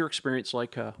 What was your experience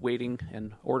like waiting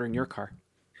and ordering your car?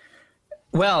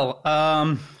 Well,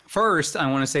 first, I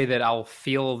want to say that I'll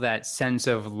feel that sense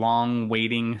of long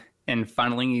waiting and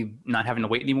finally not having to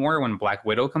wait anymore when Black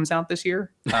Widow comes out this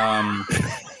year.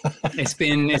 It's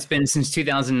been since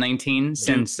 2019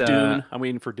 since Dune. I'm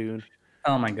waiting for Dune.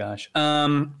 Oh my gosh.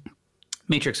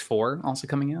 Matrix 4 also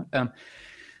coming out.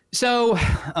 So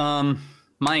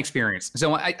my experience.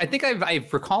 So I think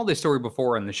I've recalled this story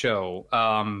before on the show,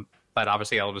 but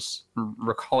obviously I'll just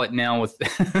recall it now with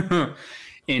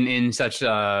in such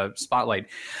spotlight.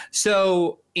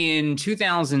 So in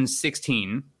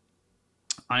 2016,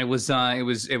 it was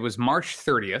March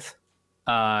 30th.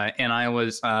 And I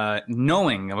was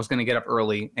knowing I was going to get up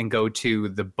early and go to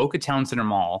the Boca Town Center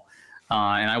Mall.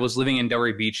 And I was living in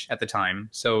Delray Beach at the time.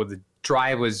 So the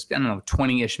drive was,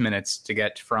 20-ish minutes to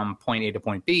get from point A to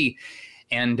point B.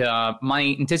 And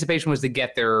my anticipation was to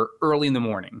get there early in the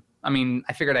morning. I mean,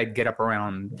 I figured I'd get up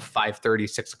around 5:30,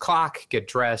 6 o'clock, get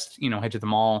dressed, head to the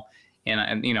mall.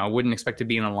 And I wouldn't expect to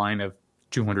be in a line of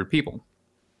 200 people.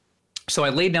 So I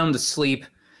laid down to sleep.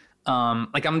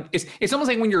 It's almost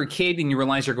like when you're a kid and you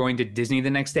realize you're going to Disney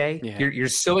the next day. Yeah. You're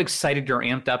so excited, you're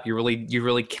amped up, you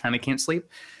really kind of can't sleep.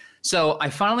 So I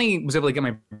finally was able to get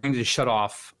my brain to shut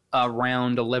off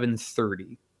around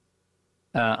 11:30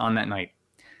 on that night.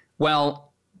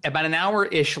 Well, about an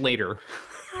hour-ish later,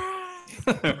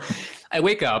 I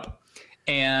wake up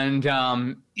and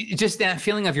just that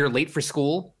feeling of you're late for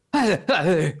school,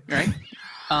 right?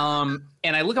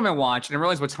 And I look at my watch and I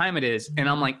realize what time it is. And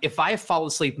I'm like, if I fall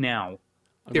asleep now,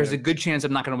 there's a good chance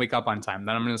I'm not going to wake up on time.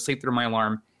 That I'm going to sleep through my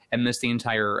alarm and miss the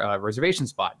entire reservation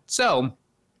spot. So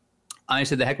I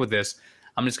said, the heck with this.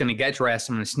 I'm just going to get dressed.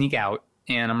 I'm going to sneak out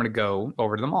and I'm going to go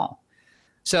over to the mall.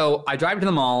 So I drive to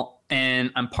the mall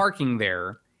and I'm parking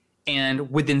there.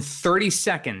 And within 30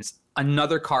 seconds,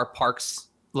 another car parks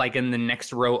like in the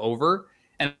next row over.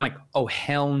 And I'm like, oh,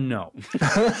 hell no.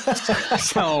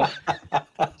 so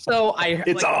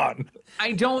it's on.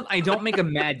 I don't make a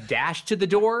mad dash to the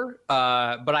door,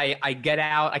 but I get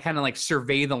out. I kind of like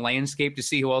survey the landscape to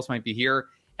see who else might be here.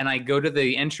 And I go to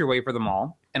the entryway for the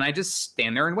mall and I just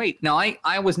stand there and wait. Now,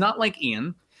 I was not like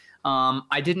Ian.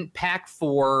 I didn't pack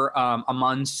for a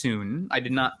monsoon. I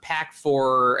did not pack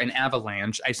for an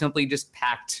avalanche. I simply just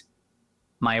packed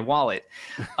my wallet.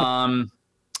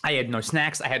 I had no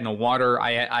snacks. I had no water.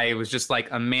 I was just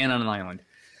like a man on an island.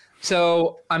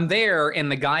 So I'm there,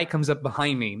 and the guy comes up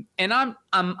behind me, and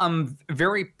I'm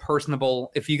very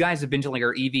personable. If you guys have been to like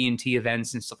our EV&T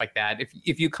events and stuff like that,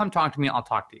 if you come talk to me, I'll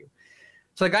talk to you.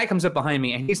 So the guy comes up behind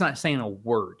me, and he's not saying a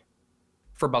word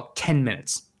for about 10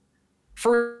 minutes.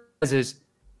 First is,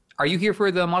 are you here for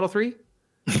the Model 3?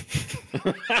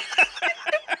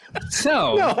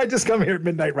 So no, I just come here at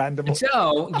midnight randomly.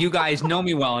 So you guys know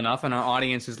me well enough, and our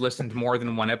audience has listened to more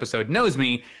than one episode, knows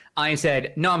me. I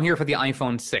said, no, I'm here for the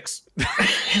iPhone 6.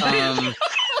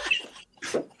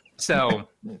 So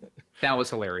that was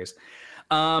hilarious.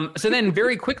 So then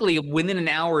very quickly, within an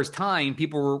hour's time,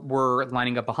 people were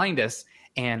lining up behind us.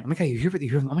 And, oh my God, you're here for the,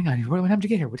 oh my God, what time did you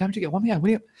get here? What time did you get? Oh my God, what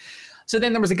are you? So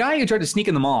then there was a guy who tried to sneak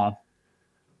in the mall.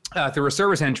 through a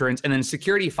service entrance, and then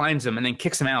security finds him and then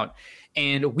kicks him out.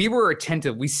 And we were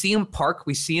attentive. We see him park.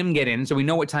 We see him get in. So we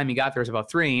know what time he got there. It was about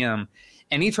 3 a.m.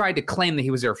 And he tried to claim that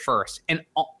he was there first. And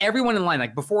everyone in line,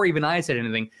 like before even I said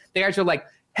anything, they guys were like,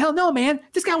 hell no, man.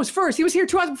 This guy was first. He was here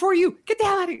 2 hours before you. Get the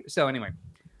hell out of here. So anyway,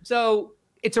 so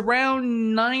it's around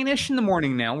 9-ish in the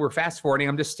morning now. We're fast forwarding.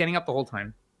 I'm just standing up the whole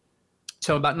time.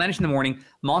 So about 9-ish in the morning,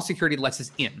 mall security lets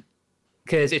us in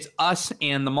because it's us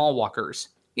and the mall walkers.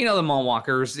 You know, the mall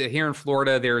walkers here in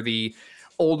Florida, they're the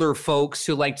older folks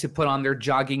who like to put on their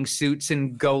jogging suits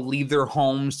and go leave their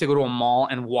homes to go to a mall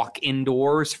and walk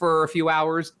indoors for a few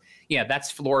hours. Yeah,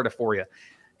 that's Florida for you.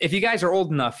 If you guys are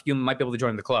old enough, you might be able to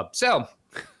join the club. So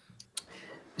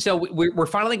we're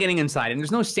finally getting inside, and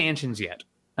there's no stanchions yet,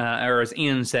 or as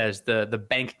Ian says, the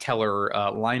bank teller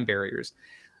line barriers.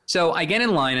 So I get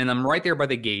in line, and I'm right there by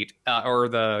the gate, or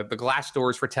the glass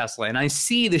doors for Tesla, and I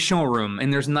see the showroom,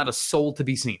 and there's not a soul to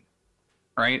be seen,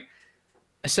 right?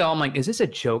 So I'm like, is this a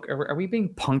joke? Are we being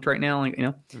punked right now? Like, you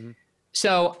know? Mm-hmm.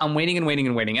 So I'm waiting and waiting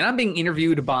and waiting, and I'm being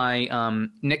interviewed by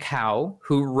Nick Howe,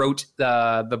 who wrote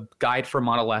the guide for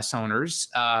Model S owners.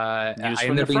 News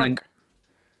from the front.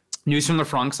 News from the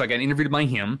front. So I got interviewed by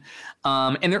him,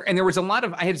 and there was a lot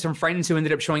of. I had some friends who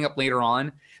ended up showing up later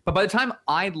on, but by the time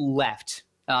I left.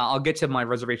 I'll get to my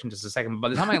reservation in just a second. But by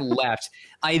the time I left,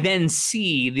 I then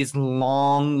see these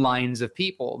long lines of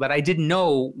people that I didn't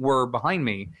know were behind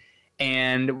me.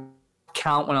 And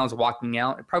count when I was walking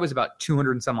out, it probably was about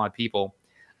 200 and some odd people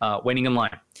waiting in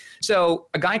line. So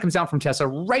a guy comes down from Tesla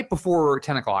right before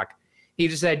 10 o'clock. He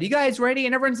just said, you guys ready?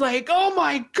 And everyone's like, oh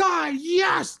my God,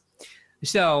 yes.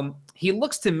 So he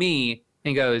looks to me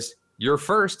and goes, you're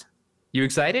first. You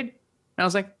excited? And I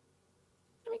was like,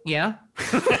 yeah.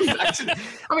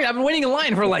 I mean, I've been waiting in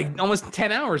line for like almost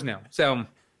 10 hours now. So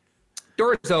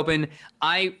doors open.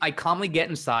 I calmly get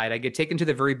inside. I get taken to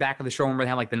the very back of the showroom where they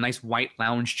have like the nice white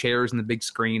lounge chairs and the big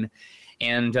screen.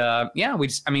 And it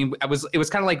was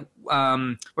kind of like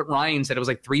what Ryan said. It was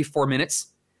like 3-4 minutes.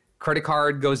 Credit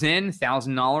card goes in,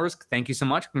 $1,000. Thank you so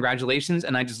much. Congratulations.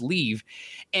 And I just leave.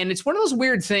 And it's one of those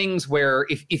weird things where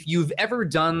if you've ever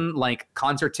done like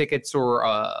concert tickets or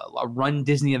a Run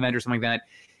Disney event or something like that,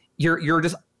 you're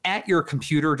just at your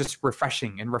computer just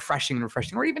refreshing and refreshing and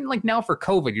refreshing. Or even like now for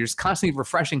COVID, you're just constantly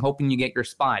refreshing, hoping you get your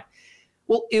spot.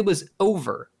 Well, it was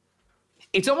over.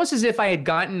 It's almost as if I had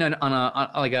gotten on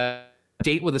a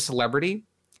date with a celebrity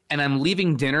and I'm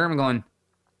leaving dinner. I'm going,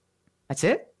 that's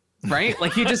it? Right?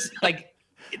 Like you just like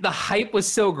the hype was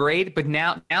so great, but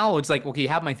now it's like, okay, you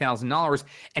have my $1,000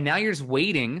 and now you're just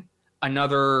waiting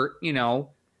another,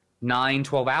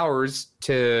 9-12 hours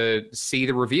to see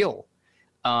the reveal.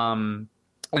 And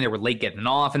they were late getting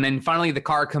off. And then finally the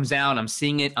car comes out. I'm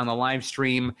seeing it on the live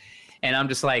stream. And I'm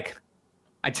just like,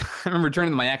 I remember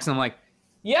turning to my ex and I'm like,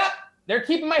 yep, they're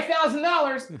keeping my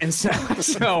 $1,000. And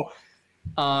so,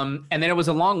 and then it was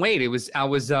a long wait. I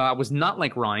was not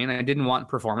like Ryan. I didn't want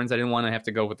performance. I didn't want to have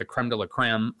to go with the creme de la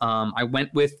creme. I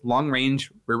went with long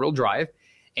range rear wheel drive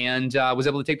and was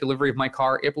able to take delivery of my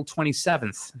car April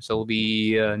 27th. So it'll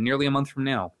be nearly a month from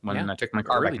now when I took my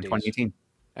car back in 2018.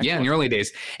 Excellent. Yeah, in the early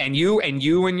days. And you and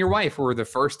your wife were the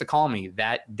first to call me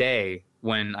that day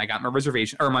when I got my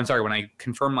reservation, or I'm sorry, when I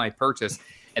confirmed my purchase,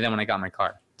 and then when I got my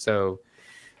car. So,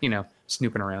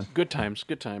 snooping around. Good times,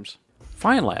 good times.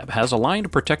 FineLab has a line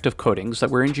of protective coatings that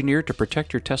were engineered to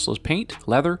protect your Tesla's paint,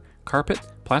 leather, carpet,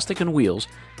 plastic, and wheels,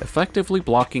 effectively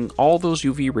blocking all those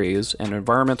UV rays and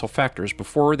environmental factors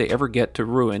before they ever get to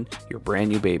ruin your brand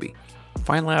new baby.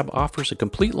 FineLab offers a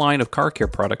complete line of car care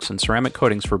products and ceramic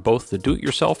coatings for both the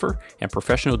do-it-yourselfer and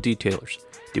professional detailers.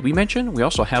 Did we mention we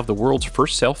also have the world's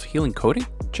first self-healing coating?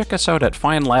 Check us out at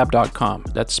finelab.com,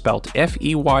 that's spelled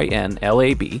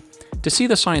FEYNLAB, to see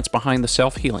the science behind the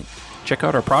self-healing. Check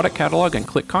out our product catalog and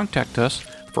click Contact Us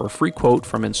for a free quote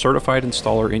from a certified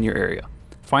installer in your area.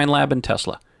 FineLab and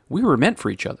Tesla, we were meant for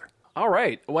each other. All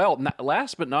right. Well,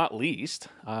 last but not least,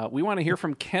 we want to hear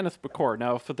from Kenneth McCord.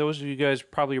 Now, for those of you guys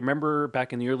probably remember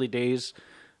back in the early days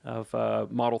of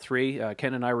Model 3,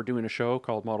 Ken and I were doing a show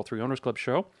called Model 3 Owners Club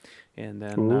Show, and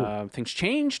then things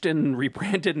changed and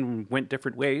rebranded and went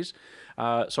different ways.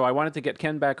 So I wanted to get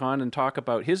Ken back on and talk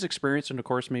about his experience, and of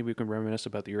course, maybe we can reminisce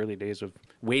about the early days of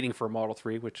waiting for a Model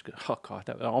 3, which, oh God,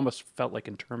 that almost felt like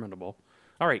interminable.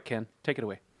 All right, Ken, take it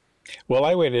away. Well,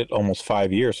 I waited almost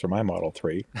 5 years for my Model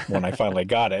 3 when I finally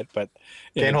got it, but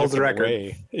Can't hold the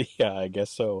record. Yeah, I guess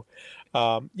so.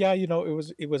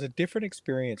 It was a different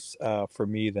experience for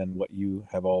me than what you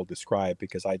have all described,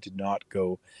 because I did not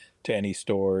go to any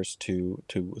stores to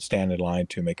stand in line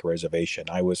to make a reservation.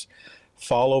 I was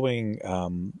following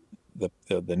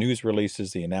the news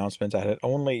releases, the announcements. I had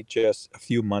only just a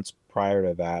few months prior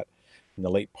to that, in the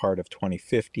late part of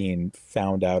 2015,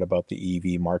 found out about the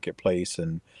EV marketplace,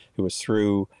 and it was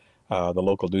through the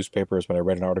local newspapers when I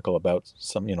read an article about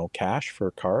some, cash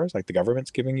for cars, like the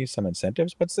government's giving you some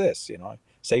incentives. What's this? I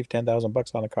save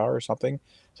 $10,000 on a car or something.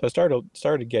 So I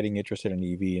started getting interested in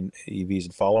EVs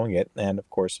and following it, and of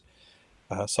course,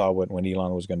 saw when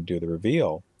Elon was going to do the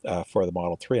reveal for the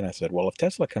Model 3, and I said, well, if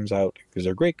Tesla comes out, because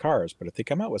they're great cars, but if they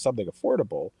come out with something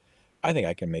affordable, I think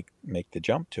I can make the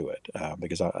jump to it,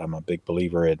 because I'm a big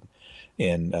believer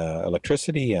in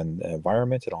electricity and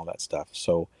environment and all that stuff.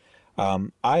 So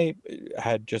I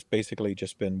had basically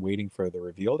been waiting for the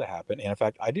reveal to happen. And in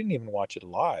fact, I didn't even watch it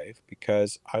live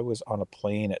because I was on a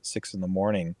plane at 6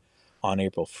 a.m. on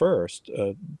April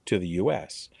 1st to the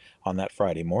US on that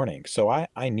Friday morning. So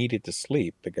I needed to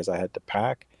sleep because I had to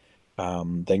pack,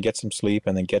 then get some sleep,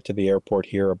 and then get to the airport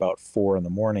here about 4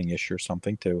 a.m-ish or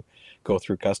something to go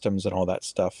through customs and all that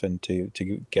stuff, and to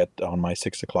get on my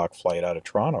 6 o'clock flight out of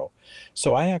Toronto.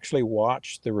 So I actually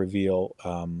watched the reveal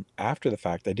after the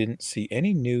fact. I didn't see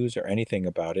any news or anything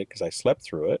about it because I slept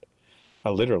through it,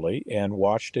 literally, and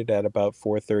watched it at about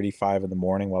 4:35 in the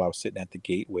morning while I was sitting at the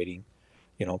gate waiting,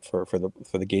 for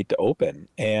the gate to open.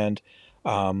 And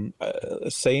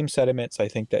same sentiments, I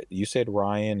think, that you said,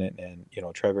 Ryan, and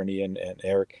Trevor and Ian and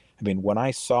Eric. I mean, when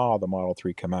I saw the Model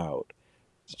 3 come out,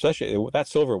 especially that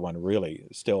silver one, really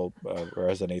still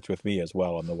resonates with me as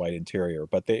well, on the white interior.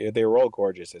 But they were all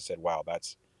gorgeous. I said, wow,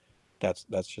 that's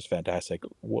just fantastic.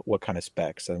 What kind of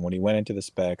specs? And when he went into the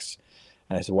specs,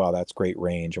 and I said, wow, that's great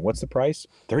range. And what's the price?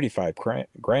 35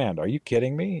 grand. Are you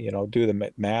kidding me? Do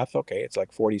the math. Okay, it's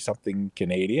like 40 something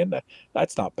Canadian.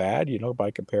 That's not bad,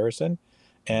 by comparison.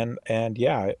 And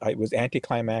yeah, it was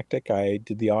anticlimactic. I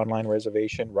did the online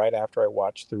reservation right after I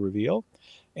watched the reveal,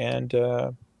 and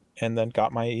then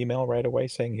got my email right away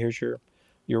saying, here's your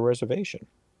reservation.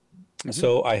 Mm-hmm.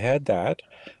 So I had that,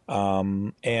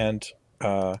 and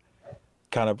kind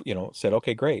of, said,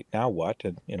 okay, great. Now what?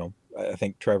 And, I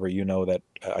think, Trevor, that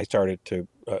I started to,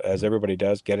 as everybody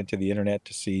does, get into the internet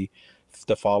to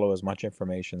follow as much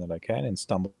information that I can, and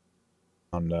stumble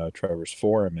on Trevor's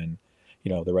forum, and,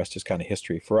 the rest is kind of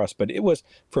history for us. But it was,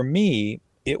 for me,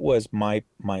 it was my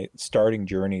starting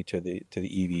journey to the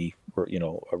EV,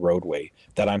 a roadway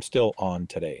that I'm still on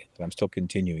today, that I'm still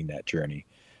continuing that journey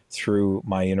through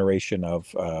my iteration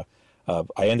of I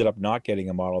ended up not getting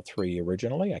a Model 3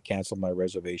 originally. I canceled my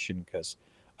reservation because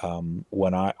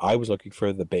when I was looking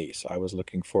for the base, I was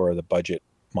looking for the budget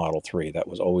Model 3. That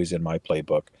was always in my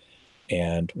playbook.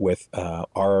 And with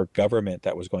our government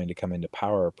that was going to come into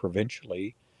power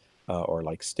provincially, or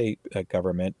like state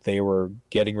government, they were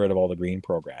getting rid of all the green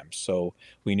programs. So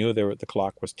we knew the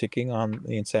clock was ticking on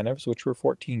the incentives, which were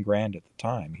 14 grand at the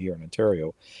time here in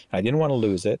Ontario. And I didn't want to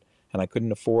lose it, and I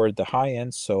couldn't afford the high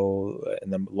end,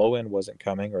 and the low end wasn't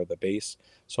coming, or the base.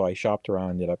 So I shopped around,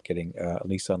 ended up getting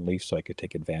Lease on Leaf, so I could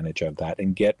take advantage of that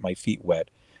and get my feet wet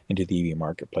into the EV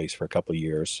marketplace for a couple of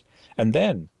years. And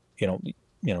then,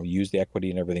 use the equity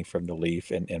and everything from the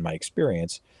Leaf and my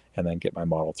experience, and then get my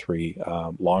Model 3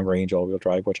 long range all-wheel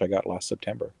drive, which I got last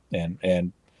September.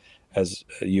 And as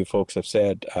you folks have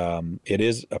said, it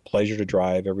is a pleasure to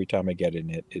drive every time I get in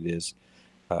it. It is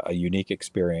a unique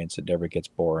experience. It never gets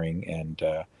boring, and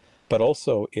but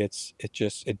also it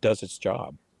does its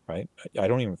job, right? I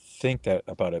don't even think that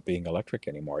about it being electric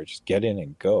anymore. I just get in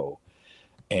and go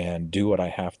and do what I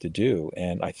have to do.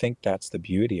 And I think that's the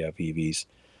beauty of EVs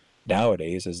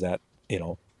nowadays, is that,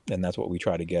 and that's what we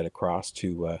try to get across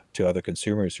to other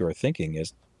consumers who are thinking,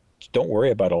 is don't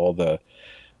worry about all the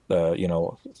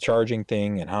charging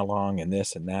thing and how long and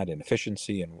this and that and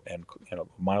efficiency and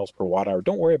miles per watt hour.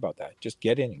 Don't worry about that. Just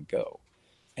get in and go,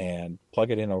 and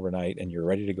plug it in overnight, and you're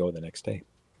ready to go the next day.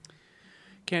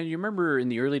 Ken, you remember in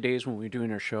the early days when we were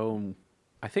doing our show, and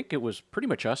I think it was pretty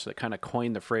much us that kind of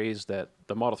coined the phrase that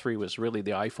the Model 3 was really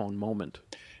the iPhone moment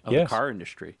of the car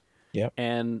industry. Yeah.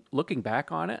 And looking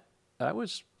back on it, that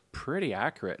was pretty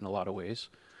accurate in a lot of ways.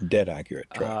 Dead accurate,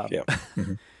 Trev. Yeah.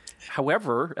 Mm-hmm.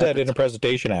 However, that in a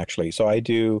presentation, actually. So I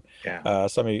do. Yeah.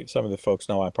 Some of the folks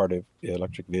know I'm part of the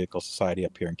Electric Vehicle Society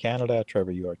up here in Canada.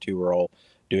 Trevor, you are too. We're all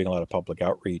doing a lot of public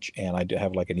outreach, and I do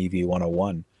have like an EV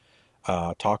 101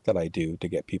 talk that I do to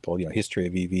get people, history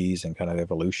of EVs and kind of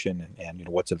evolution, and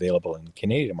what's available in the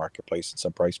Canadian marketplace and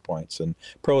some price points and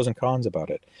pros and cons about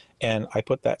it. And I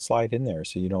put that slide in there.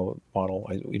 So, the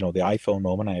iPhone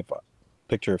moment, I have a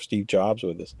picture of Steve Jobs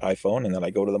with his iPhone, and then I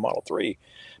go to the Model 3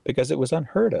 because it was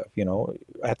unheard of,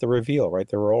 at the reveal, right?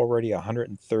 There were already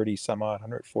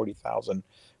 140,000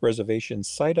 reservations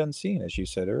sight unseen, as you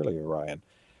said earlier, Ryan,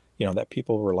 that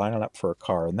people were lining up for a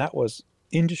car. And that was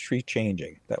industry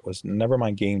changing. That was, never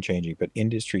mind game changing, but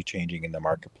industry changing in the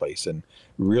marketplace, and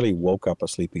really woke up a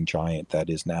sleeping giant that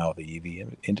is now the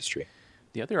EV industry.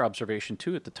 The other observation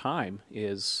too at the time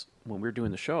is when we were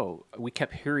doing the show, we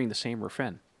kept hearing the same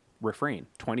refrain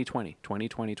 2020,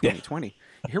 2020, 2020.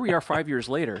 Here we are 5 years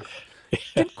later.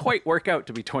 Didn't quite work out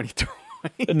to be 2020.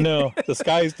 No, the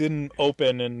skies didn't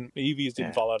open and EVs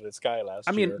didn't fall out of the sky last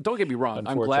year. I mean, don't get me wrong.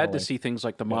 I'm glad to see things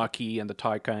like the Mach-E and the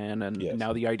Taycan and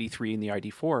now the ID3 and the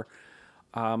ID4.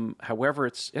 However,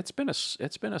 it's been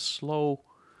a slow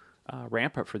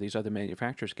ramp up for these other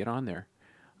manufacturers to get on there.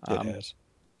 It has.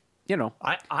 You know,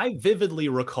 I vividly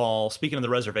recall, speaking of the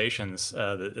reservations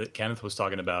that Kenneth was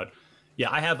talking about.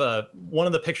 Yeah, I have one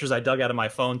of the pictures I dug out of my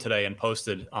phone today and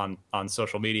posted on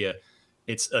social media.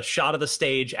 It's a shot of the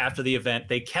stage after the event.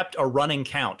 They kept a running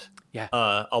count,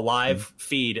 a live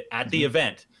feed at the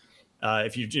event.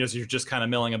 If you're just kind of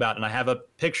milling about, and I have a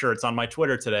picture. It's on my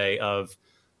Twitter today of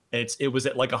it was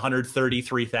at like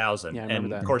 133,000,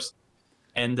 and of course,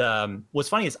 and what's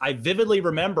funny is I vividly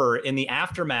remember in the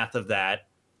aftermath of that,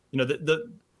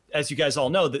 the as you guys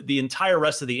all know, the entire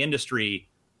rest of the industry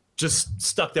just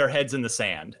stuck their heads in the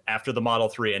sand after the Model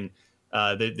 3 and.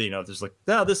 There's like,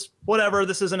 no, this whatever,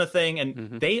 this isn't a thing,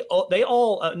 and they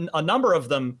all a number of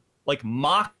them like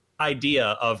mock idea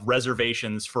of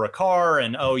reservations for a car,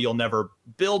 and you'll never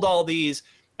build all these,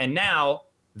 and now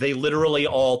they literally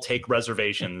all take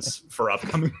reservations for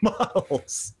upcoming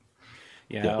models.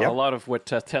 Yeah, a lot of what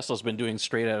Tesla's been doing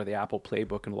straight out of the Apple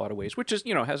playbook in a lot of ways, which is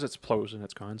has its pros and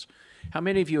its cons. How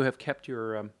many of you have kept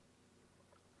your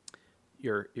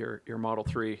Model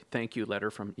 3 thank you letter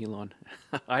from Elon?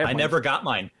 I never got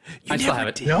mine. I still have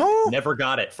it. Did. No, never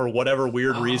got it for whatever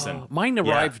weird reason. Mine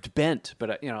arrived bent,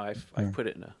 but I put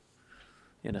it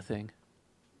in a thing.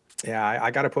 Yeah,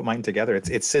 I got to put mine together.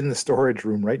 It's in the storage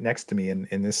room right next to me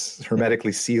in this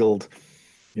hermetically sealed,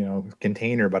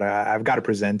 container. But I've got to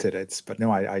present it. But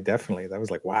no, I definitely, that was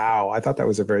like, wow. I thought that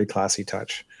was a very classy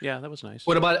touch. Yeah, that was nice.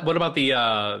 What about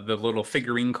the little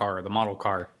figurine car, the model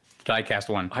car? Diecast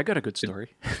one. I got a good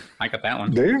story. I got that one.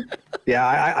 Do you?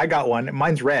 Yeah, I got one.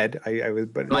 Mine's red.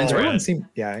 But mine's red. They all seem to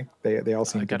be. I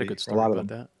got a good story a lot about of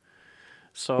them. that.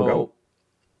 So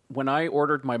when I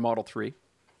ordered my Model 3,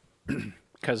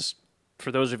 because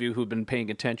for those of you who've been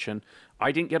paying attention,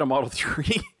 I didn't get a Model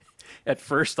 3 at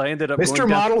first. I ended up Mr.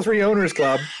 Model 3 Owners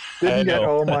Club didn't get.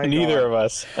 Oh my Neither God. of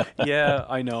us. Yeah,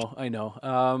 I know.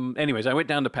 Anyways, I went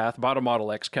down the path, bought a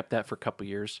Model X, kept that for a couple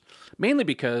years, mainly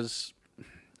because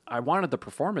I wanted the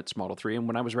performance Model 3, and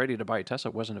when I was ready to buy a Tesla,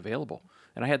 it wasn't available.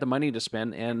 And I had the money to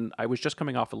spend, and I was just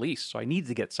coming off a lease, so I needed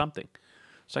to get something.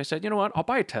 So I said, you know what, I'll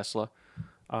buy a Tesla.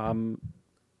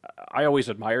 I always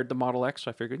admired the Model X,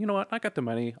 so I figured, you know what, I got the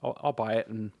money, I'll buy it,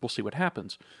 and we'll see what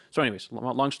happens. So anyways,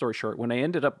 long story short, when I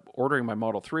ended up ordering my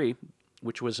Model 3,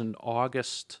 which was in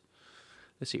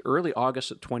early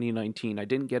August of 2019, I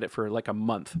didn't get it for like a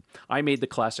month. I made the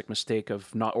classic mistake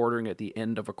of not ordering at the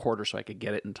end of a quarter so I could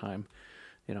get it in time.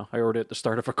 I ordered it at the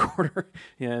start of a quarter,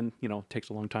 and, it takes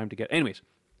a long time to get. Anyways,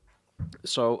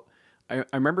 so I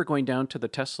remember going down to the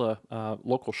Tesla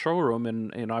local showroom,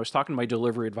 and I was talking to my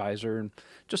delivery advisor and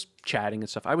just chatting and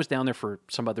stuff. I was down there for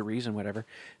some other reason, whatever,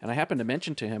 and I happened to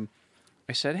mention to him,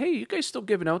 I said, hey, you guys still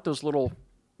giving out those little,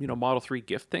 Model 3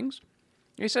 gift things?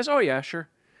 And he says, oh, yeah, sure.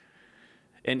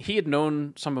 And he had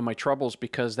known some of my troubles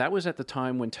because that was at the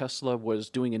time when Tesla was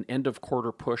doing an end of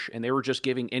quarter push, and they were just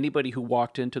giving anybody who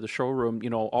walked into the showroom,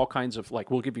 all kinds of like,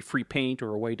 we'll give you free paint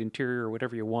or a white interior or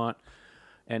whatever you want.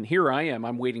 And here I am,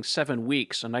 I'm waiting 7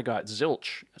 weeks and I got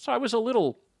zilch. So I was a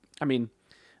little,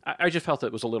 I just felt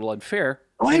it was a little unfair.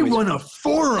 Anyways, I run a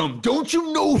forum. Don't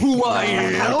you know who I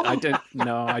am?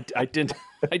 I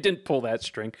didn't pull that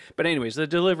string. But anyways, the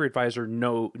delivery advisor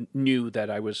knew that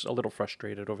I was a little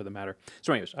frustrated over the matter.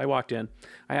 So anyways, I walked in.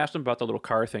 I asked him about the little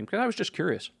car thing because I was just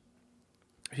curious.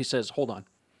 He says, hold on.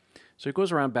 So he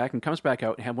goes around back and comes back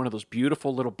out and had one of those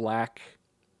beautiful little black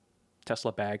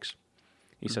Tesla bags.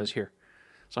 He says, here.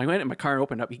 So I went in my car and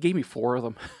opened up. He gave me 4 of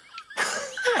them.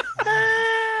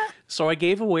 So I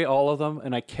gave away all of them,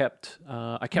 and I kept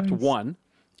one.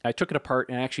 I took it apart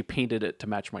and actually painted it to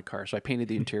match my car. So I painted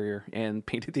the interior and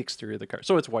painted the exterior of the car.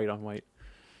 So it's white on white.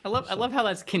 I love how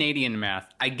that's Canadian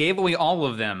math. I gave away all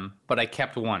of them, but I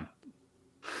kept one.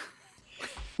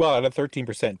 Well, at a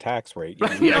 13% tax rate,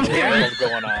 what's going on,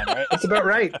 right? That's about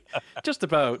right. Just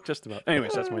about.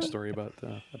 Anyways, that's my story about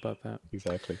that.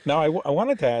 Exactly. Now, I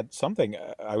wanted to add something.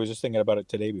 I was just thinking about it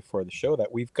today before the show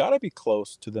that we've got to be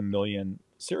close to the million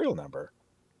serial number,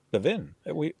 the VIN.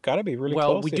 We got to be really close.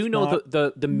 Well, we do know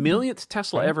the millionth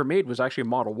Tesla ever made was actually a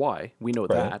Model Y. We know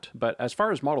that. But as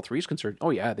far as Model 3 is concerned,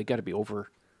 oh yeah, they got to be over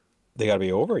They got to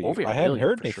be over. Over a I hadn't million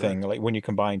heard for anything like when you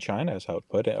combine China's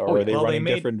output, or Oh, are they Well, running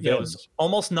made, different you know, VINs?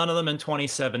 almost none of them in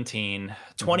 2017.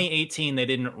 2018, they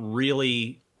didn't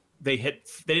really. They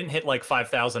didn't hit like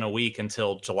 5,000 a week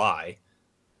until July.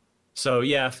 So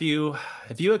yeah, if you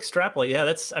extrapolate, yeah,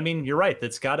 that's. I mean, you're right.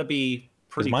 That's got to be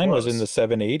Because pretty. mine close. was in the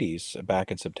 780s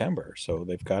back in September, so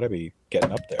they've got to be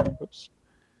getting up there. Oops.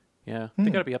 Yeah, they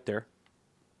got to be up there.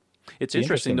 It's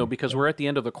interesting, though, because we're at the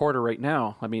end of the quarter right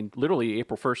now. I mean, literally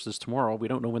April 1st is tomorrow. We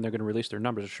don't know when they're going to release their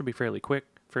numbers. It should be fairly quick.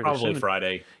 Probably soon.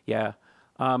 Friday. Yeah.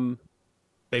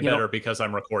 They better because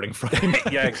I'm recording Friday.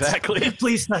 Yeah, exactly.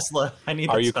 Please, Tesla. I need.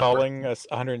 Are that you stuff. calling us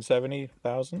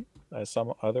 170,000 as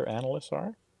some other analysts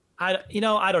are? I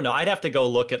don't know. I'd have to go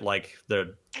look at like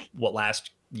what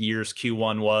last year's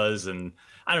Q1 was, and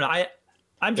I don't know.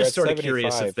 I'm just sort of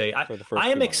curious if they. I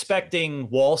am expecting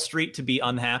Wall Street to be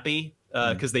unhappy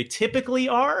because they typically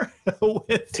are.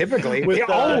 They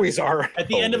always are at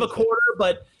the end of a quarter.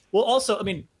 But well, also, I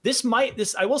mean,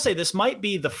 I will say this might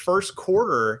be the first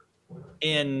quarter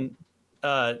in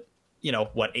 8+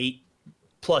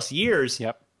 years.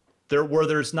 Yep.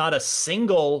 There's not a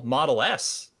single Model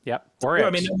S. Yep. Or X. I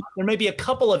mean, there may be a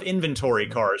couple of inventory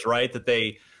cars, right? That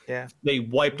they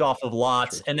wiped off of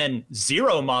lots, and then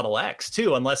zero Model X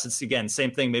too, unless it's again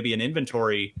same thing, maybe an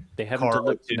inventory. They haven't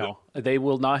car. No, they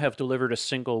will not have delivered a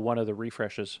single one of the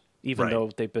refreshes, even though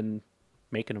they've been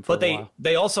making them for a while.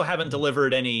 They also haven't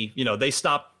delivered any. They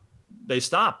stopped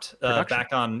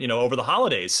back on over the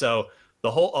holidays. So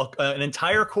the whole an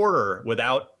entire quarter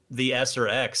without the S or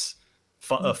X,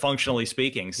 functionally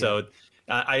speaking. So.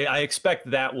 I expect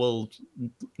that will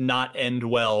not end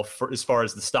well as far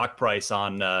as the stock price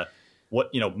on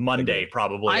Monday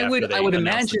probably. I would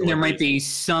imagine there might be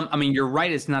some. I mean, you're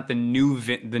right. It's not the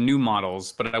new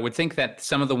models, but I would think that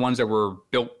some of the ones that were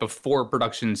built before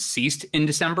production ceased in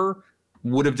December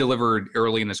would have delivered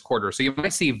early in this quarter. So you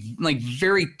might see like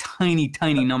very tiny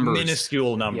numbers,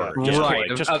 minuscule number, right?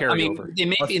 Just carry over. It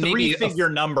may be a three-figure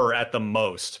number at the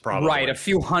most, probably. Right, a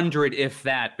few hundred, if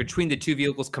that, between the two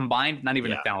vehicles combined, not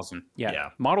even 1,000. Yeah.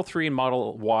 Model 3 and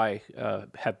Model Y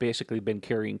have basically been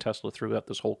carrying Tesla throughout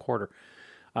this whole quarter.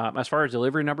 As far as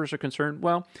delivery numbers are concerned,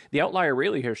 well, the outlier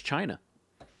really here is China.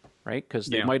 Right, because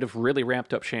they might have really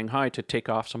ramped up Shanghai to take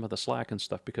off some of the slack and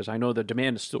stuff. Because I know the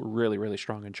demand is still really, really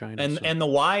strong in China. And the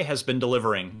Y has been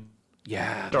delivering.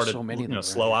 Yeah, started so many.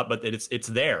 Slow up, but it's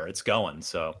there, it's going.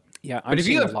 So yeah, but if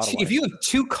you have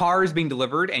two cars being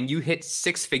delivered and you hit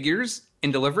 6 figures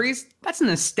in deliveries, that's an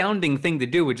astounding thing to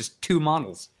do with just 2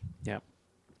 models. Yeah.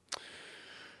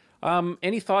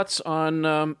 Any thoughts on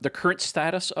the current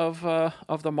status of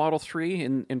the Model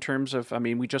 3 in terms of, I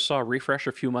mean, we just saw a refresh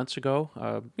a few months ago,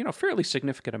 fairly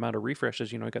significant amount of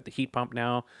refreshes. You got the heat pump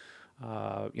now,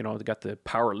 they got the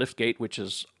power liftgate, which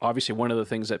is obviously one of the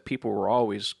things that people were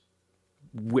always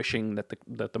wishing that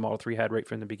the Model 3 had right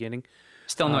from the beginning.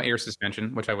 Still no air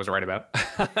suspension, which I was right about.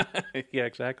 Yeah,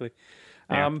 exactly.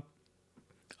 Yeah.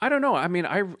 I don't know. I mean,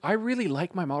 I really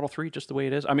like my Model 3 just the way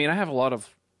it is. I mean, I have a lot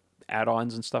of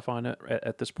add-ons and stuff on it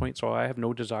at this point, so I have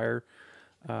no desire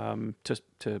to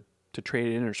trade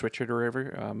it in or switch it or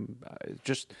whatever.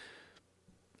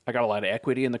 I got a lot of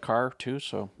equity in the car too,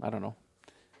 so I don't know.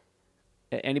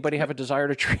 Anybody have a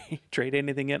desire to trade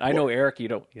anything in? I know Eric, you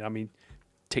don't. I mean,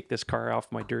 take this car off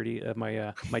my dirty,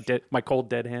 my cold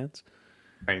dead hands.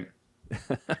 Right.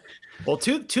 Well,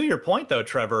 to your point though,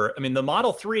 Trevor. I mean, the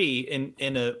Model 3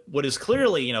 in what is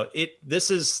clearly, this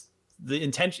is the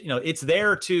intention. It's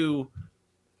there to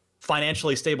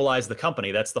financially stabilize the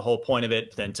company. That's the whole point of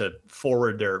it. Then to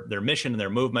forward their mission and their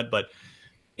movement. But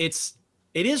it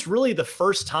is really the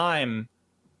first time,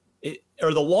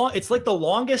 it's like the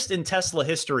longest in Tesla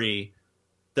history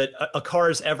that a car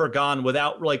has ever gone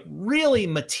without like really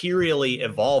materially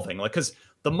evolving. Like, because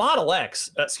the Model S,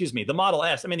 I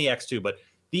mean the X too, but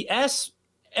the S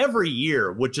every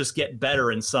year would just get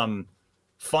better in some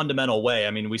fundamental way.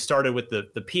 I mean, we started with the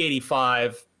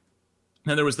P85,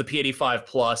 then there was the P85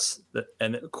 Plus,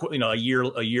 and a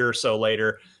year or so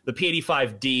later, the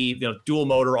P85D, dual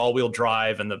motor, all-wheel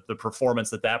drive, and the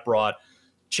performance that brought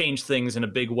changed things in a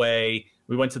big way.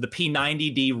 We went to the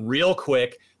P90D real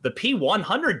quick. The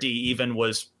P100D even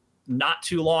was not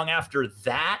too long after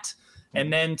that,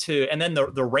 and then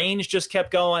the range just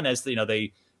kept going as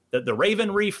the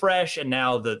Raven refresh, and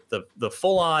now the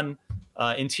full-on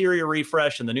interior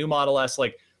refresh and the new Model S.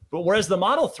 But whereas the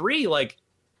Model 3,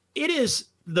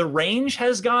 the range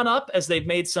has gone up as they've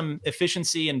made some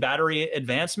efficiency and battery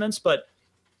advancements. But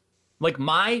like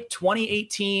my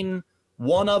 2018,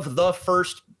 one of the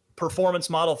first performance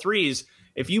Model 3s,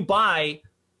 if you buy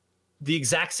the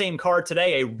exact same car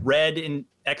today, a red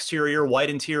exterior, white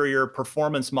interior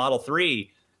performance Model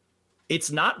 3,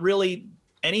 it's not really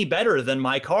any better than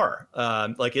my car.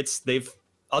 Like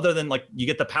other than like you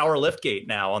get the power lift gate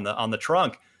now on the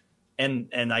trunk,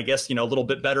 and I guess, you know, a little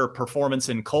bit better performance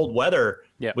in cold weather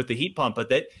with the heat pump,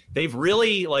 but they've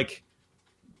really like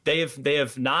they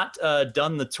have not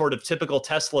done the sort of typical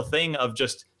Tesla thing of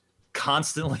just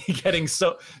constantly getting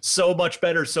so much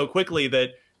better so quickly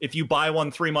that if you buy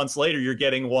one 3 months later, you're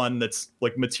getting one that's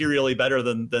like materially better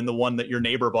than the one that your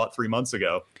neighbor bought 3 months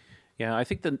ago. Yeah, I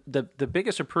think the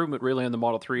biggest improvement really on the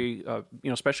Model 3, you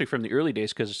know, especially from the early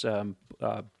days, because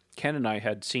Ken and I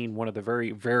had seen one of the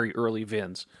very, very early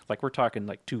VINs. Like we're talking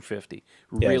like 250,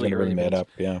 really early made VINs. up,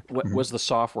 yeah. Was the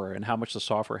software and how much the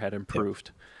software had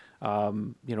improved.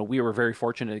 You know, we were very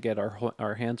fortunate to get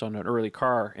our hands on an early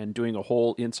car and doing a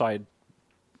whole inside,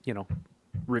 you know,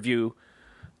 review.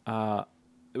 The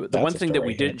one thing that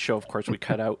we didn't show, of course, we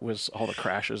cut out was all the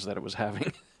crashes that it was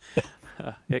having.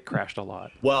 It crashed a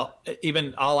lot. Well,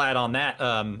 even I'll add on that.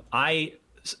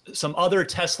 Some other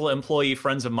Tesla employee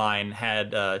friends of mine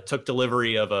had took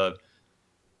delivery of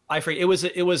I forget, it was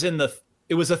a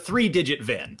 3-digit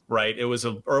VIN, right? It was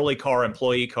an early car,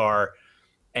 employee car,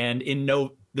 and in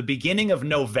the beginning of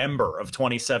November of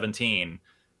 2017,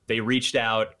 they reached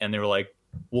out and they were like,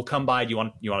 "We'll come by. Do you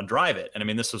want to drive it?" And I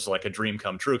mean, this was like a dream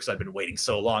come true because I'd been waiting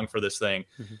so long for this thing.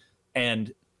 Mm-hmm.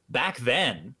 And back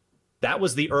then, that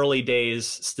was the early days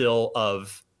still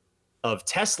of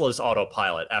Tesla's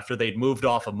autopilot after they'd moved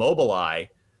off of Mobileye,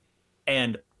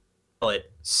 and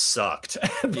it sucked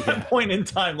at that point in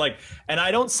time. Like, and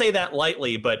I don't say that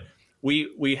lightly, but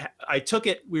I took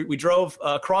it. We drove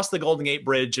across the Golden Gate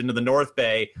Bridge into the North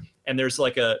Bay, and there's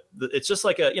like it's just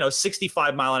like a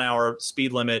 65 mile an hour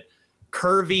speed limit,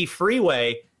 curvy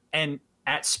freeway, and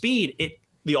at speed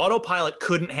the autopilot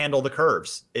couldn't handle the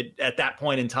curves. At that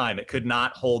point in time, it could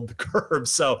not hold the curves.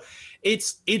 So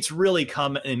it's really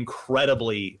come an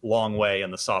incredibly long way on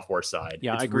the software side.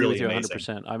 Yeah, it's I agree really with you amazing.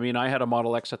 100%. I mean, I had a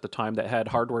Model X at the time that had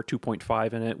hardware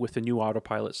 2.5 in it with the new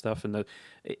autopilot stuff, and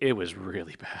it was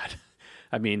really bad.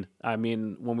 I mean,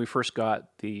 when we first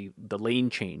got the lane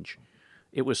change,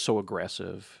 it was so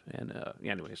aggressive. And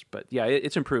anyways, but yeah,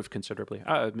 it's improved considerably.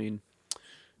 I mean,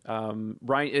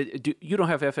 Ryan, you don't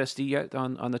have FSD yet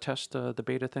on the test, the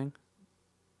beta thing?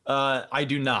 I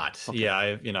do not. Okay.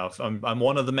 Yeah, I'm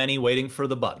one of the many waiting for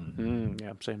the button.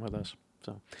 Yeah, same with us.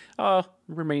 So,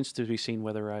 remains to be seen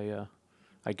whether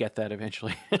I get that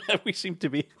eventually. We seem to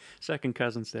be second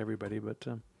cousins to everybody, but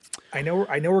I know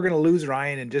we're going to lose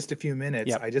Ryan in just a few minutes.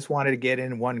 Yep. I just wanted to get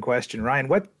in one question, Ryan.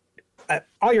 What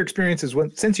all your experiences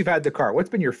since you've had the car, what's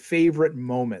been your favorite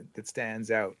moment that stands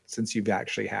out since you've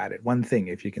actually had it? One thing,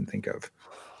 if you can think of.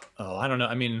 Oh, I don't know.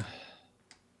 I mean,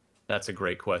 that's a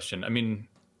great question. I mean,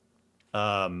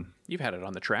 you've had it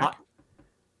on the track.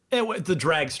 The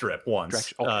drag strip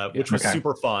once, which was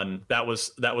super fun. That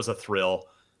was a thrill.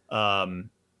 I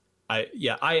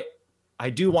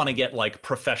do want to get like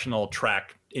professional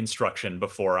track instruction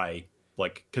before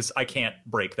because I can't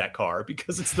break that car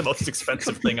because it's the most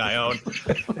expensive thing I own.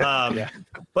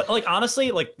 But like, honestly,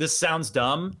 like this sounds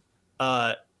dumb.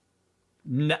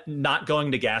 Not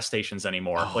going to gas stations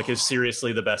anymore, is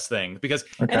seriously the best thing because,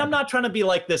 and I'm not trying to be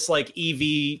like this, like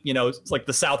EV, it's like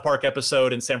the South Park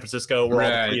episode in San Francisco where all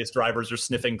the Prius drivers are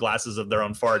sniffing glasses of their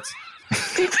own farts,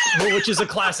 which is a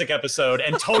classic episode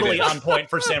and totally on point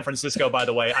for San Francisco, by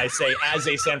the way. I say as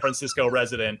a San Francisco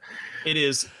resident, it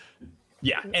is.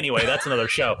 Yeah. Anyway, that's another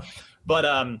show, but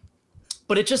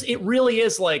it really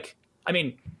is like, I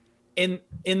mean, in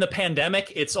the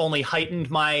pandemic, it's only heightened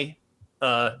my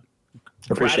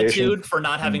gratitude for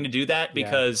not having to do that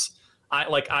because I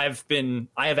have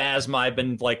asthma. I've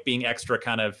been like being extra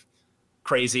kind of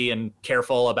crazy and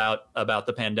careful about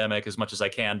the pandemic as much as I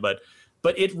can, but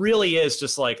it really is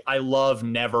just like, I love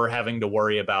never having to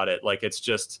worry about it. Like it's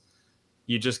just,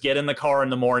 you just get in the car in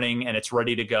the morning and it's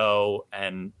ready to go.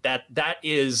 And that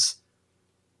is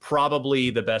probably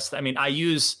the best. I mean, I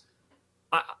use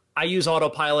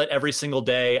autopilot every single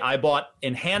day. I bought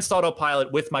enhanced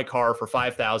autopilot with my car for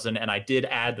 $5,000 and I did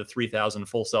add the $3,000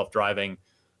 full self-driving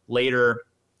later.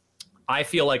 I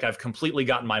feel like I've completely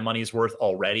gotten my money's worth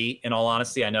already. In all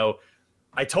honesty, I know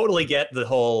I totally get the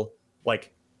whole,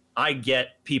 like, I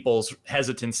get people's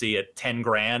hesitancy at 10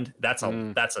 grand. That's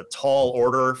a tall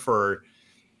order for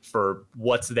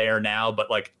what's there now. But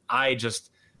like,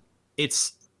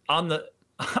 it's on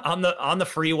the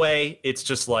freeway. It's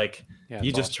just like,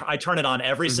 I turn it on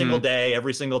every single day,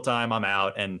 every single time I'm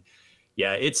out. And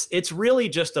yeah, it's really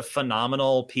just a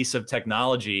phenomenal piece of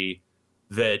technology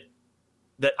that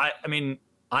I mean,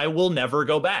 I will never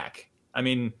go back. I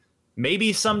mean,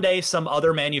 maybe someday some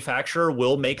other manufacturer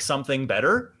will make something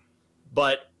better,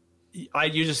 but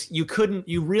you couldn't,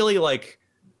 you really like,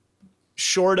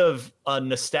 short of a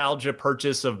nostalgia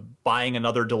purchase of buying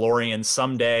another DeLorean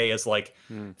someday as like,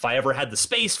 if I ever had the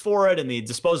space for it and the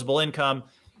disposable income.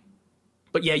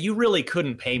 But yeah, you really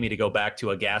couldn't pay me to go back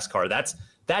to a gas car.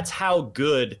 That's how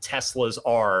good Teslas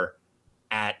are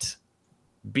at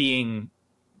being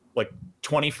like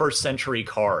 21st century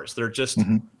cars. They're just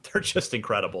they're just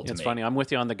incredible to me. It's funny. I'm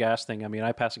with you on the gas thing. I mean,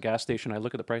 I pass a gas station, I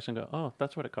look at the price and go, "Oh,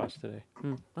 that's what it costs today."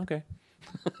 Okay.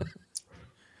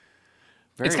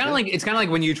 It's kind of like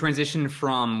when you transition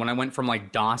from when I went from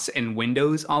like DOS and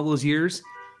Windows all those years,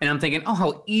 and I'm thinking, oh,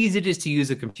 how easy it is to use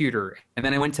a computer, and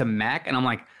then I went to Mac, and I'm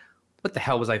like, what the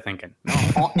hell was I thinking?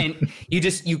 And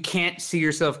you can't see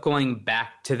yourself going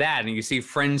back to that, and you see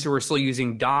friends who are still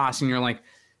using DOS, and you're like,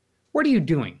 what are you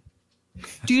doing?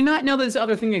 Do you not know that this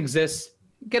other thing exists?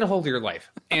 Get a hold of your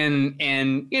life. And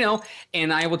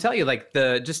I will tell you, like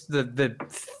the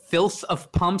filth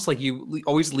of pumps, like you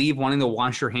always leave wanting to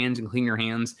wash your hands and clean your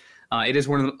hands. It is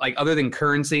one of the, like, other than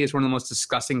currency, it's one of the most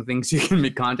disgusting things you can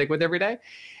make contact with every day.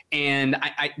 And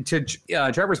to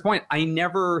Trevor's point, I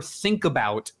never think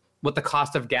about what the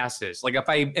cost of gas is. Like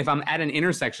if I'm at an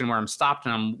intersection where I'm stopped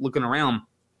and I'm looking around,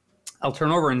 I'll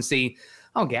turn over and see,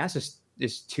 oh, gas is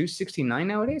 $2.69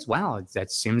 nowadays. Wow,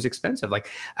 that seems expensive. Like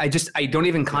I don't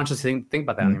even consciously think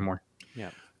about that anymore. Yeah,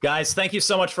 guys, thank you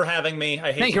so much for having me.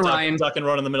 I hate to duck and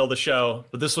run in the middle of the show,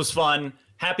 but this was fun.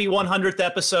 Happy 100th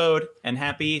episode and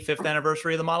happy 5th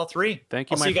anniversary of the Model 3.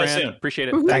 Thank you, my friend. See you guys soon. Appreciate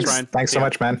it. Thanks, Ryan. Thanks so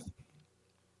much, man.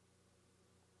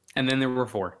 And then there were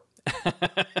 4.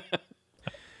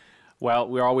 Well,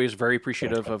 we're always very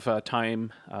appreciative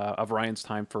of Ryan's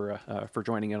time for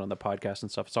joining in on the podcast and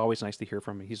stuff. It's always nice to hear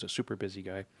from him. He's a super busy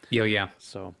guy. Yeah.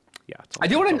 So yeah, I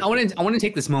want to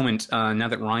take this moment now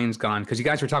that Ryan's gone, because you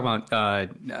guys were talking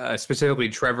about specifically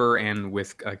Trevor and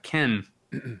with Ken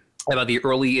about the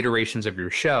early iterations of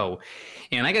your show,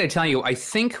 and I got to tell you, I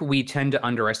think we tend to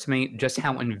underestimate just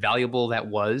how invaluable that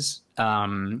was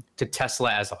to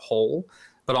Tesla as a whole,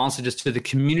 but also just to the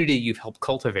community you've helped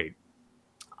cultivate.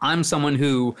 I'm someone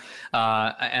who,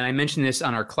 and I mentioned this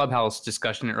on our Clubhouse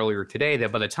discussion earlier today,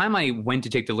 that by the time I went to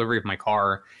take delivery of my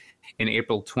car in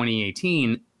April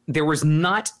 2018, there was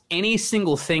not any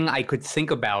single thing I could think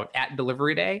about at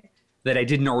delivery day that I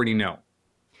didn't already know.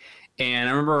 And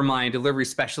I remember my delivery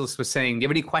specialist was saying, do you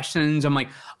have any questions? I'm like,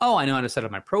 oh, I know how to set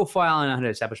up my profile. I know how to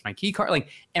establish my key card. Like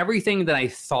everything that I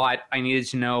thought I needed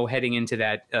to know heading into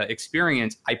that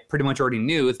experience, I pretty much already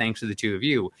knew thanks to the two of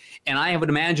you. And I would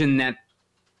imagine that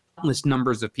countless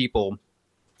numbers of people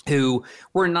who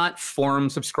were not forum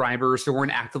subscribers, who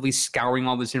weren't actively scouring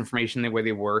all this information the way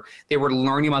they were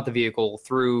learning about the vehicle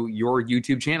through your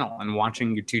YouTube channel and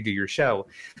watching you two do your show.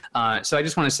 So I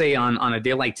just want to say on a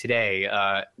day like today,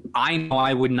 I know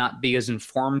I would not be as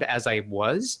informed as I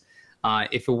was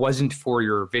if it wasn't for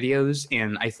your videos.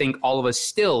 And I think all of us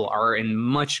still are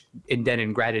much indebted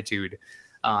in gratitude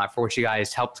for what you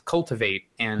guys helped cultivate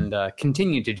and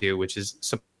continue to do, which is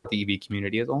support the EV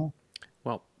community as a whole.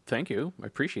 Well, thank you. I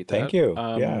appreciate that. Thank you.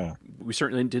 Yeah. We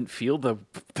certainly didn't feel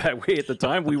that way at the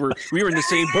time. We were in the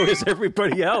same boat as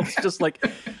everybody else. Just like,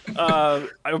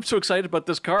 I'm so excited about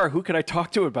this car. Who can I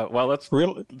talk to about? Well, that's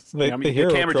real.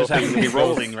 The camera just happens to be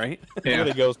rolling, right? It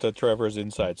really goes to Trevor's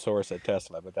inside source at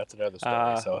Tesla, but that's another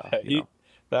story.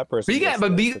 That person.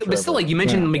 But still, like you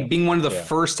mentioned, being one of the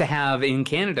first to have in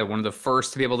Canada, one of the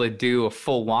first to be able to do a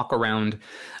full walk around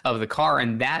of the car,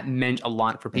 and that meant a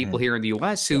lot for people here in the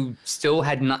U.S. who still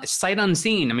had not sight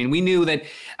unseen. I mean, we knew that.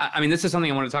 I mean, this is something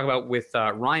I want to talk about with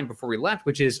Ryan before we left,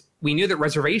 which is we knew that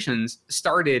reservations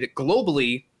started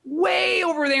globally way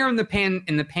over there in the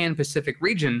Pan Pacific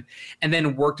region, and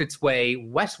then worked its way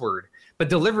westward. But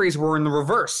deliveries were in the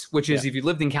reverse, which is if you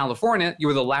lived in California, you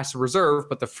were the last to reserve,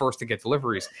 but the first to get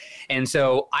deliveries. And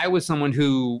so I was someone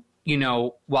who,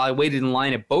 while I waited in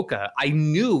line at Boca, I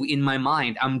knew in my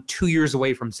mind I'm 2 years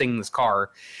away from seeing this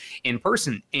car in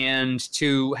person. And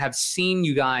to have seen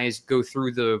you guys go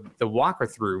through the walker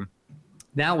through,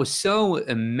 that was so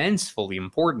immensely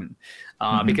important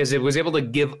because it was able to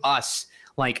give us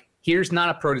like, here's not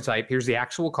a prototype. Here's the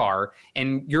actual car.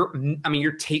 And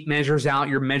your tape measures out.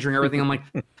 You're measuring everything. I'm like,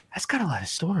 that's got a lot of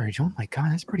storage. Oh my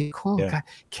God, that's pretty cool. Yeah. God,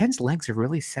 Ken's legs are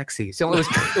really sexy. So it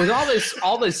was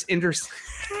all this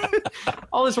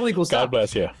really cool stuff. God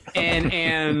bless you.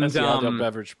 And that's the adult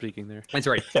beverage speaking there. That's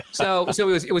right. So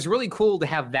it was really cool to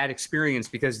have that experience,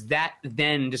 because that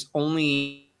then just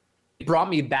only brought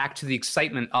me back to the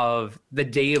excitement of the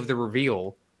day of the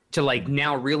reveal. to like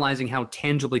now realizing how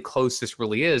tangibly close this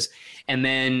really is. And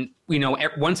then, you know,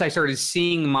 once I started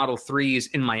seeing Model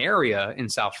 3s in my area in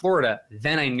South Florida,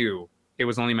 then I knew it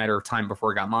was only a matter of time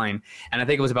before I got mine. And I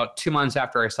think it was about 2 months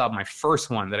after I saw my first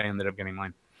one that I ended up getting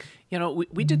mine. You know,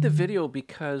 we did the video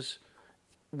because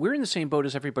we're in the same boat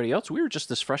as everybody else. We were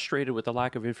just as frustrated with the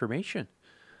lack of information.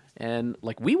 And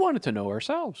like, we wanted to know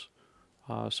ourselves.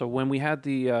 So when we had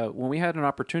an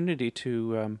opportunity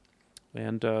to,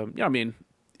 you know, I mean,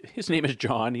 his name is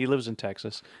John. He lives in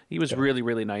Texas. He was really,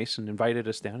 really nice and invited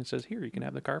us down and says, here, you can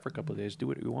have the car for a couple of days. Do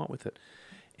what you want with it.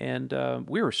 And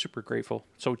we were super grateful.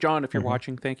 So, John, if you're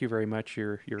watching, thank you very much.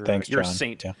 You're Thanks, you're a John.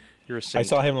 saint. Yeah. You're a saint. I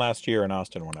saw him last year in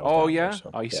Austin when I was down yeah? there, so,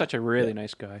 Oh, he's such a really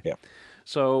nice guy. Yeah.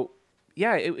 So,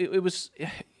 yeah,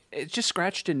 it just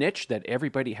scratched a niche that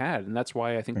everybody had. And that's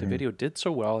why I think the video did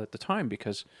so well at the time,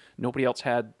 because nobody else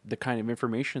had the kind of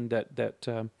information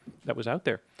that was out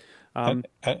there. And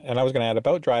I was going to add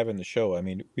about driving the show. I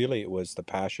mean, really, it was the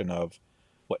passion of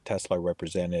what Tesla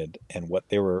represented and what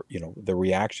they were, you know, the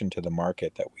reaction to the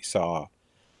market that we saw,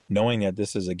 knowing that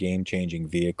this is a game-changing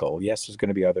vehicle. Yes, there's going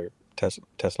to be other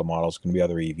Tesla models, going to be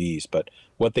other EVs, but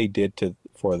what they did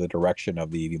for the direction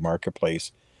of the EV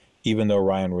marketplace, even though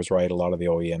Ryan was right, a lot of the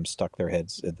OEMs stuck their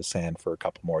heads in the sand for a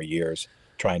couple more years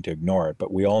trying to ignore it,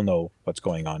 but we all know what's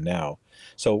going on now.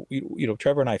 So, you know,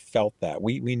 Trevor and I felt that.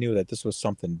 We knew that this was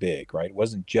something big, right? It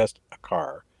wasn't just a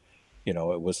car. You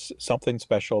know, it was something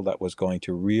special that was going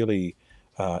to really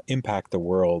impact the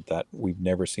world that we've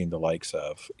never seen the likes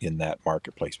of in that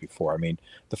marketplace before. I mean,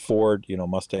 the Ford, you know,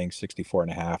 Mustang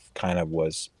 64.5 kind of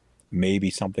was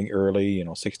maybe something early, you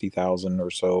know, 60,000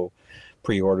 or so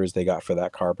pre-orders they got for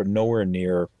that car, but nowhere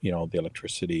near, you know, the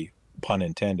electricity, pun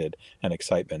intended, and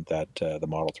excitement that the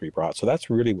Model 3 brought. So that's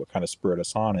really what kind of spurred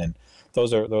us on. And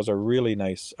those are really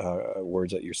nice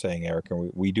words that you're saying, Eric.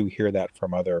 And we do hear that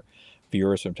from other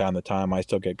viewers from time to time. I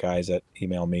still get guys that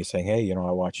email me saying, hey, you know,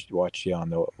 I watched you on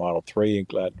the Model 3,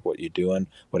 glad what you're doing,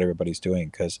 what everybody's doing,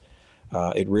 because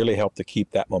it really helped to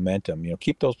keep that momentum, you know,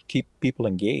 keep people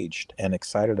engaged and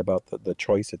excited about the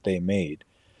choice that they made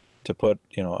to put,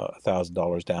 you know,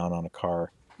 $1,000 down on a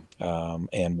car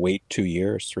and wait 2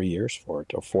 years, 3 years for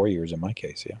it, or 4 years in my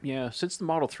case. Yeah, since the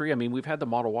Model 3, I mean, we've had the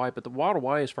Model Y, but the Model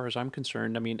Y, as far as I'm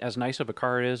concerned, I mean, as nice of a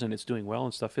car it is and it's doing well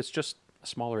and stuff, it's just a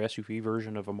smaller SUV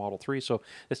version of a Model 3, so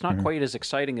it's not quite as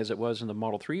exciting as it was in the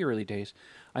Model 3 early days.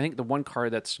 I think the one car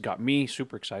that's got me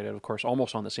super excited, of course,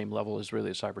 almost on the same level, is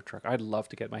really a Cybertruck. I'd love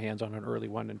to get my hands on an early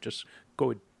one and just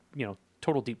go, you know,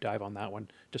 total deep dive on that one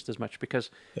just as much,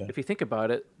 because if you think about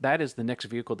it, that is the next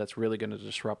vehicle that's really going to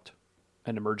disrupt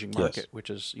an emerging market,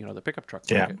 which is, you know, the pickup truck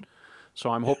market.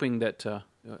 So I'm hoping that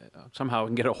somehow I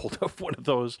can get a hold of one of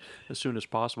those as soon as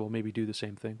possible, maybe do the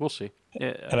same thing. We'll see.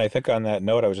 And I think on that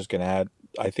note, I was just going to add,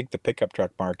 I think the pickup truck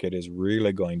market is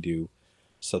really going to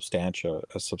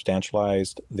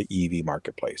substantialize the EV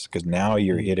marketplace, because now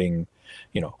you're hitting,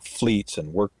 you know, fleets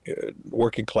and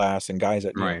working class and guys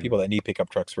that, you know, people that need pickup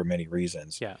trucks for many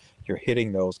reasons. Yeah. You're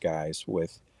hitting those guys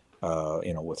with,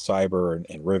 you know, with Cyber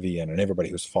and Rivian and everybody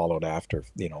who's followed after,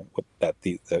 you know, with that,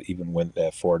 even when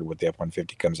Ford with the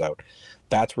F-150 comes out,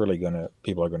 that's really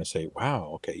people are going to say,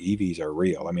 wow, okay, EVs are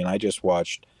real. I mean, I just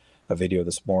watched a video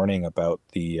this morning about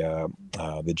the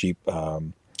Jeep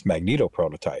Magneto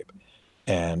prototype.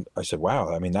 And I said,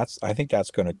 wow, I mean, I think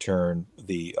that's going to turn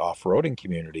the off-roading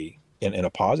community in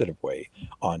a positive way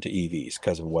onto EVs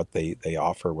because of what they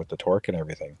offer with the torque and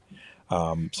everything.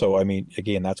 So, I mean,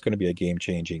 again, that's going to be a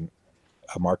game-changing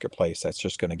marketplace that's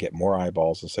just going to get more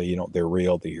eyeballs and say, you know, they're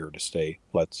real, they're here to stay.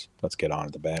 Let's get on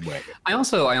the bandwagon. I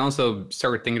also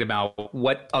started thinking about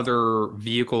what other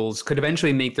vehicles could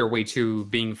eventually make their way to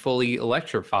being fully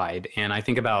electrified. And I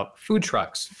think about food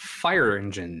trucks, fire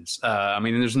engines. I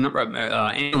mean, there's a number of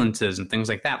ambulances and things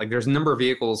like that. Like, there's a number of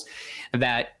vehicles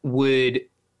that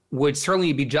would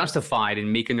certainly be justified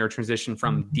in making their transition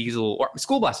from diesel, or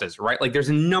school buses, right? Like, there's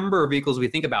a number of vehicles we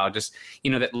think about just,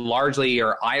 you know, that largely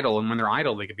are idle. And when they're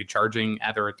idle, they could be charging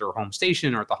either at their home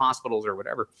station or at the hospitals or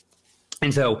whatever.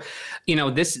 And so, you know,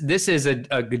 this is a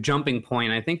good jumping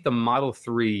point. I think the Model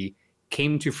 3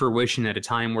 came to fruition at a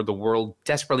time where the world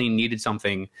desperately needed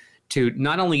something to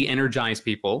not only energize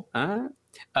people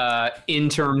in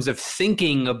terms of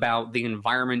thinking about the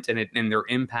environment and their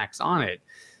impacts on it,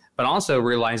 but also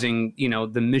realizing, you know,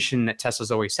 the mission that Tesla's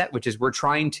always set, which is we're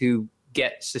trying to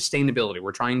get sustainability.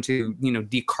 We're trying to, you know,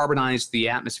 decarbonize the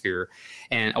atmosphere.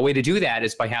 And a way to do that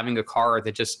is by having a car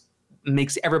that just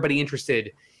makes everybody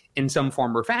interested in some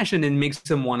form or fashion and makes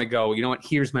them want to go, you know what,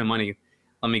 here's my money.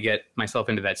 Let me get myself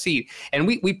into that seat. And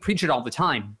we preach it all the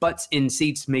time. Butts in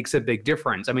seats makes a big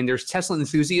difference. I mean, there's Tesla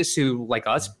enthusiasts who, like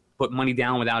us, put money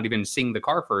down without even seeing the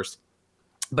car first.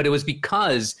 But it was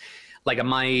because like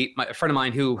my friend of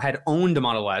mine who had owned a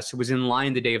Model S, who was in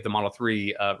line the day of the Model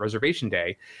 3 reservation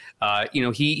day,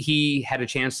 he had a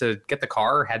chance to get the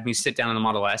car, had me sit down in the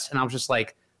Model S, and I was just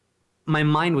like, my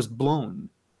mind was blown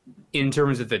in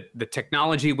terms of the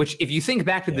technology, which if you think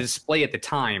back to the display at the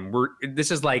time,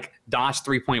 this is like DOS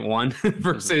 3.1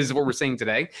 versus what we're seeing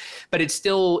today, but it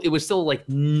was still like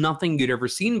nothing you'd ever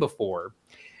seen before.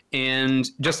 And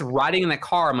just riding in that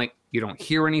car, I'm like, you don't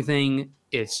hear anything.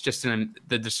 It's just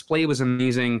the display was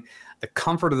amazing, the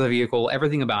comfort of the vehicle,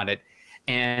 everything about it.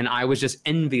 And I was just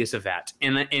envious of that.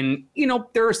 And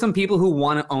there are some people who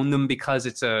want to own them because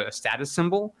it's a status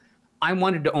symbol. I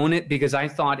wanted to own it because I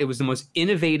thought it was the most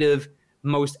innovative,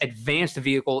 most advanced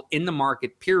vehicle in the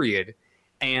market, period.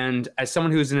 And as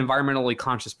someone who's an environmentally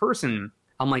conscious person,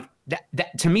 I'm like,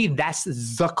 that to me, that's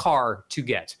the car to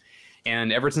get.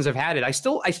 And ever since I've had it, I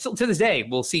still to this day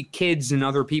will see kids and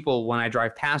other people when I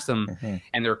drive past them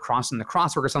and they're crossing the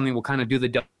crosswalk or something, will kind of do the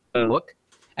dumb look.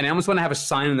 And I almost want to have a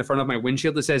sign in the front of my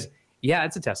windshield that says, yeah,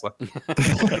 it's a Tesla.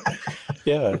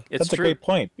 Yeah, that's true. a great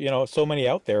point. So many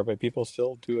out there, but people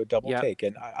still do a double take.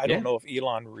 And I don't know if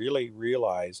Elon really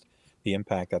realized the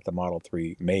impact that the Model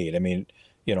 3 made. I mean,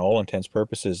 all intents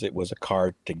purposes, it was a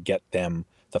car to get them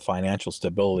the financial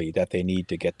stability that they need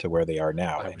to get to where they are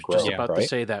now. I and was grow, just about to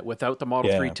say that without the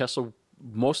Model 3, Tesla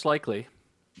most likely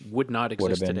would not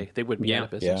exist today. They would be out of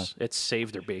business. It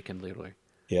saved their bacon, literally.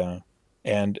 Yeah.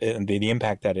 And the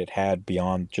impact that it had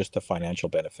beyond just the financial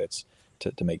benefits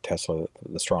to make Tesla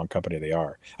the strong company they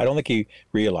are. I don't think he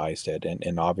realized it.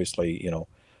 And obviously,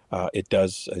 it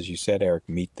does, as you said, Eric,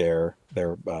 meet their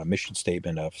mission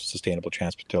statement of sustainable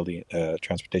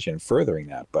transportation and furthering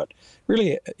that. But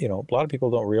really, a lot of people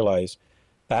don't realize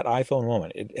that iPhone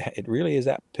moment. It really is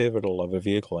that pivotal of a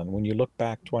vehicle. And when you look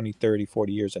back 20, 30,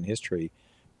 40 years in history,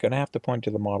 you're going to have to point to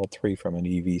the Model 3 from an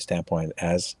EV standpoint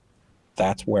as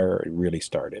that's where it really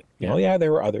started.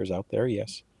 There were others out there,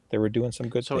 yes. They were doing some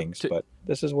good things, but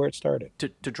this is where it started.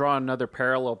 To draw another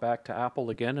parallel back to Apple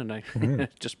again, and I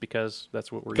just because that's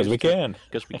what we're because we can.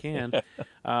 Because we can.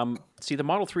 See, the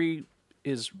Model 3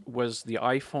 was the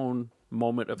iPhone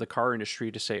moment of the car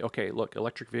industry to say, okay, look,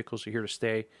 electric vehicles are here to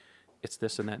stay. It's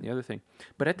this and that and the other thing.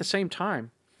 But at the same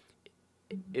time,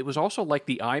 it was also like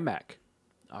the iMac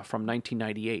from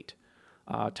 1998.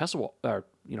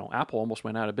 Apple almost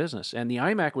went out of business, and the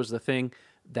iMac was the thing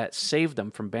that saved them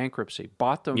from bankruptcy,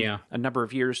 bought them a number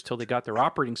of years till they got their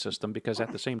operating system, because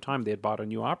at the same time they had bought a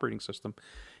new operating system,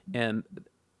 and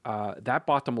that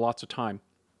bought them lots of time,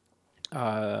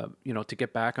 to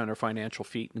get back on their financial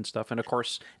feet and stuff. And of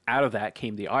course, out of that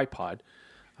came the iPod,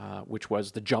 which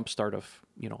was the jumpstart of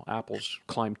Apple's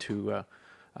climb to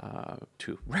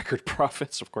record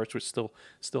profits, of course, which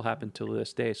still happen to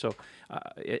this day. So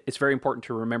it's very important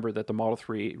to remember that the Model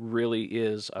 3 really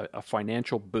is a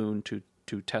financial boon to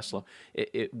Tesla.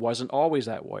 It wasn't always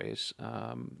that way.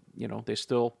 They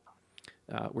still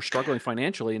were struggling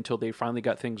financially until they finally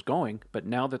got things going. But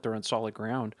now that they're on solid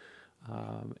ground,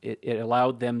 it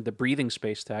allowed them the breathing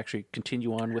space to actually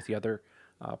continue on with the other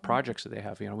projects that they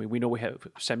have. We know we have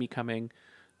Semi coming.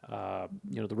 The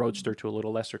Roadster to a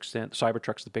little lesser extent.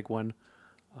 Cybertruck's the big one.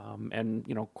 And,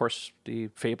 of course, the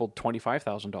fabled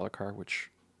 $25,000 car, which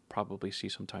probably see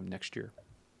sometime next year.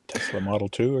 Tesla Model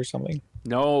 2 or something?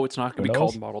 No, it's not going to be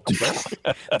called Model 2.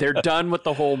 They're done with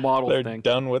the whole model thing. They're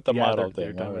done with the model thing.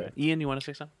 They're done with it. Ian, you want to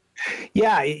say something?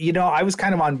 Yeah, I was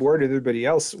kind of on board with everybody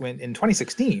else when in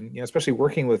 2016, especially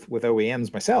working with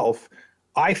OEMs myself,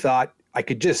 I thought I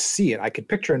could just see it. I could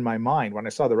picture in my mind when I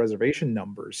saw the reservation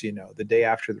numbers, the day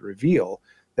after the reveal,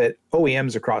 that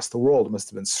OEMs across the world must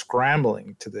have been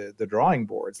scrambling to the drawing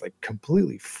boards, like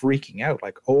completely freaking out,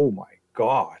 like, oh my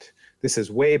God, this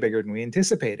is way bigger than we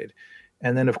anticipated.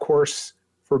 And then, of course,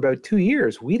 for about 2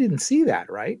 years, we didn't see that,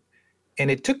 right?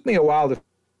 And it took me a while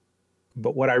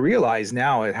but what I realize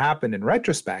now, it happened in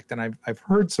retrospect, and I've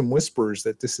heard some whispers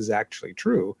that this is actually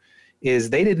true, is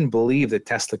they didn't believe that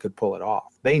Tesla could pull it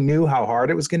off. They knew how hard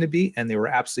it was going to be, and they were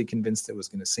absolutely convinced it was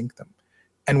going to sink them.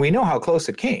 And we know how close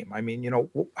it came. I mean,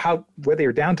 where they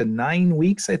were down to 9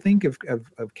 weeks, I think, of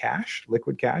cash,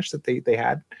 liquid cash that they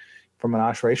had from an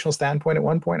operational standpoint at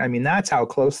one point. I mean, that's how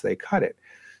close they cut it.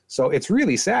 So it's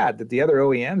really sad that the other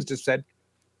OEMs just said,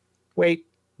 wait,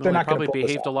 they're not going to probably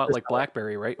behaved a lot like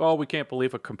BlackBerry, right? Oh, we can't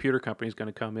believe a computer company is going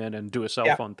to come in and do a cell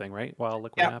phone thing, right? Well,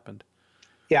 look what happened.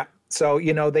 Yeah. So,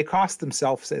 they cost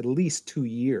themselves at least 2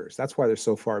 years. That's why they're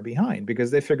so far behind, because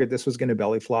they figured this was going to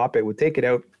belly flop. It would take it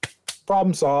out.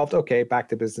 Problem solved. Okay, back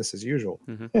to business as usual.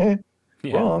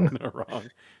 Mm-hmm. Wrong. Wrong.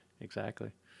 Exactly.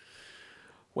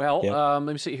 Well, Yep.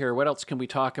 let me see here. What else can we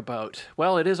talk about?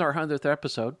 Well, it is our 100th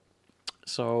episode.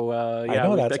 So, yeah. I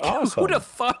know, that's awesome. Who'd have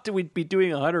thought that we'd be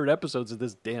doing 100 episodes of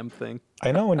this damn thing?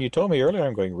 I know when you told me earlier,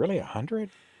 I'm going, really, 100?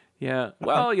 Yeah.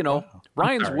 Well, you know, Wow.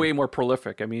 Ryan's Sorry. way more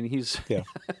prolific. I mean, he's... Yeah.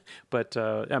 But,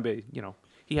 I mean, you know,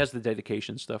 he has the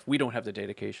dedication stuff. We don't have the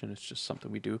dedication. It's just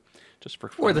something we do just for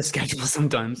fun. Or the schedule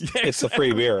sometimes. It's a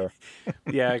free beer.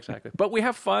 Yeah, exactly. But we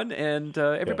have fun, and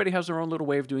everybody has their own little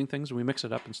way of doing things, and we mix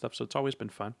it up and stuff, so it's always been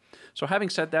fun. So having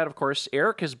said that, of course,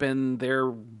 Eric has been there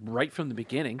right from the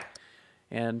beginning,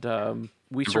 and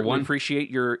we certainly one. appreciate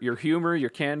your humor, your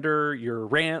candor, your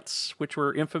rants, which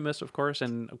were infamous, of course,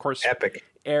 and of course, Epic.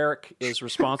 Eric is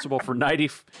responsible for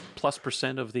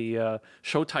 90+% of the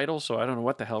show titles, so I don't know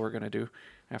what the hell we're going to do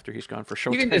after he's gone for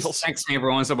show You can titles. just text me every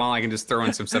once in a while. I can just throw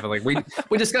in some stuff like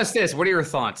we discussed this. What are your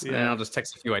thoughts? And I'll just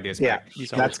text a few ideas. Yeah, back.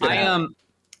 that's good.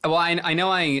 Well, I know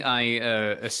I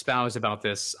espoused about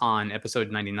this on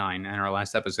episode 99 and our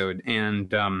last episode,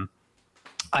 and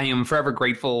I am forever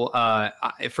grateful.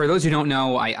 For those who don't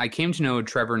know, I came to know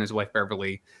Trevor and his wife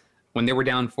Beverly when they were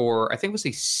down for, I think it was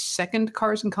the second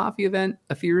Cars and Coffee event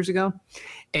a few years ago,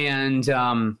 and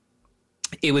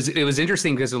it was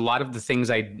interesting because a lot of the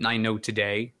things I know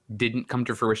today didn't come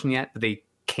to fruition yet, but they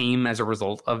came as a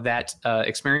result of that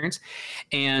experience.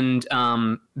 And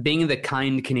being the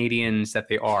kind Canadians that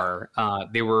they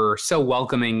were so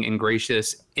welcoming and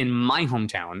gracious in my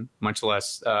hometown, much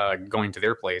less going to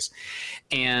their place.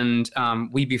 And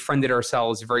we befriended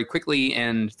ourselves very quickly,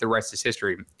 and the rest is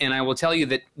history. And I will tell you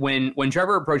that when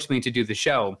Trevor approached me to do the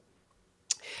show,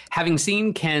 having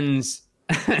seen Ken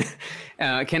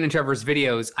and Trevor's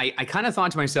videos, I kind of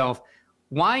thought to myself,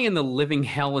 why in the living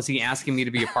hell is he asking me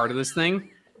to be a part of this thing?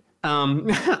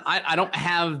 I don't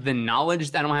have the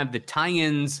knowledge. I don't have the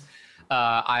tie-ins.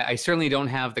 I certainly don't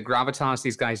have the gravitas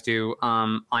these guys do.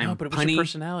 I'm No, but it was punny. your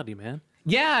personality, man.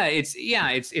 Yeah,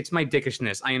 it's my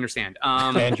dickishness. I understand.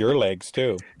 And your legs,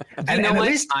 too. And, know and what?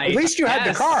 at least you had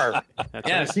the Yes. car.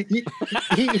 Yes,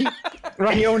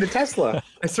 He owned a Tesla.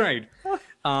 that's right.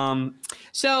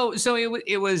 So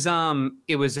it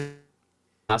was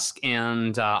dusk,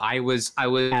 and I was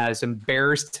as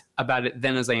embarrassed about it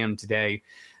then as I am today,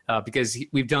 because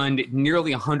we've done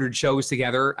nearly 100 shows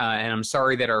together, and I'm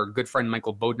sorry that our good friend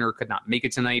Michael Bodner could not make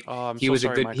it tonight. Oh, I'm he so was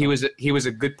sorry, a good Michael. he was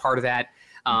a good part of that.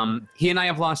 He and I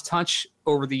have lost touch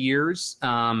over the years.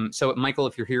 So Michael,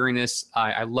 if you're hearing this,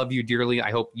 I love you dearly.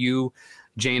 I hope you,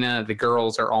 Jaina, the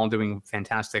girls are all doing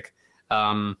fantastic.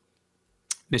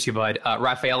 Miss you, bud.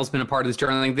 Raphael's been a part of this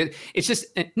journaling. It's just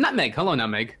Nutmeg. Hello,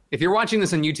 Nutmeg. If you're watching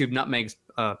this on YouTube, Nutmeg's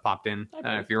popped in.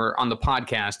 If you're on the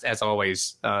podcast, as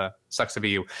always, sucks to be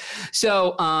you.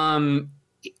 So I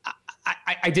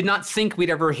did not think we'd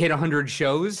ever hit 100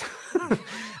 shows.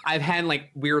 I've had like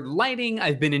weird lighting.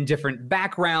 I've been in different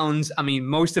backgrounds. I mean,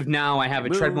 most of now I have a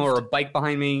treadmill or a bike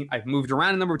behind me. I've moved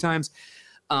around a number of times.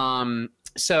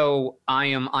 So I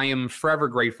am forever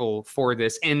grateful for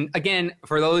this. And again,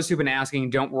 for those who've been asking,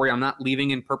 don't worry, I'm not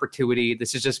leaving in perpetuity.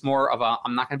 This is just more of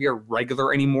I'm not going to be a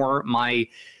regular anymore. My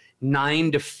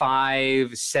 9 to 5,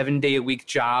 7-day-a-week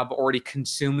job already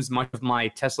consumes much of my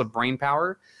Tesla brain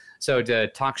power. So to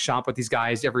talk shop with these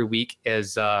guys every week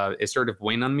is sort of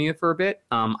weighing on me for a bit.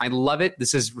 I love it.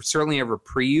 This is certainly a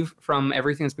reprieve from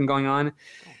everything that's been going on.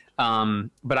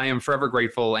 But I am forever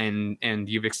grateful, and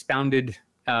you've expounded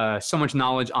so much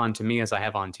knowledge onto me as I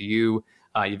have onto you.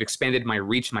 You've expanded my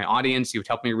reach, my audience. You've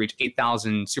helped me reach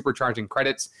 8,000 supercharging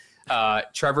credits.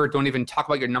 Trevor, don't even talk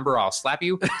about your number or I'll slap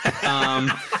you.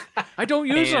 I don't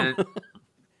use them.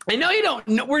 I know you don't.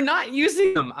 No, we're not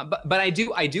using them, but I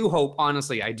do hope,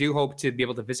 honestly, I do hope to be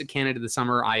able to visit Canada this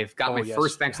summer. I've got my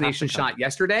first vaccination shot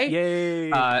yesterday.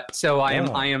 Yay! So I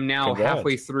am now Congrats.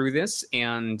 halfway through this,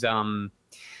 and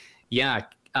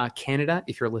Canada,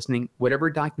 if you're listening, whatever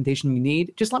documentation you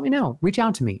need, just let me know. Reach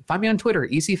out to me. Find me on Twitter,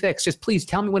 ECFix. Just please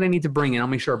tell me what I need to bring, and I'll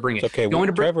make sure I bring it. It's okay. You want me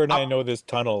to bring- Trevor and I know this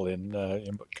tunnel in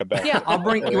Quebec. Yeah, I'll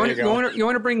bring. You want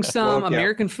to bring some Well, yeah.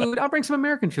 American food? I'll bring some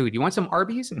American food. You want some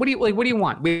Arby's? What do you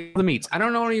want? We have the meats. I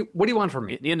don't know. What do you want from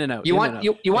me? In and out. You in want and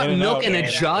out. you want In and milk out, in a yeah,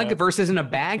 jug yeah. versus in a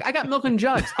bag? I got milk in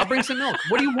jugs. I'll bring some milk.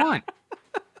 What do you want?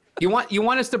 You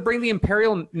want us to bring the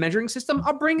imperial measuring system?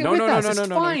 I'll bring it with us. It's No. You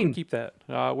fine. can keep that.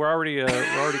 We're already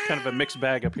kind of a mixed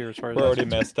bag up here as far as We're that's already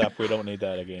concerned. messed up. We don't need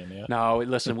that again. Yeah. No,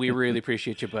 listen, we really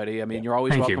appreciate you, buddy. I mean, you're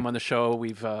always Thank welcome you. on the show.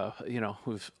 We've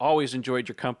always enjoyed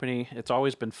your company. It's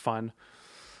always been fun.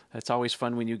 It's always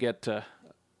fun when you get a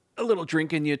little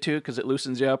drink in you too, because it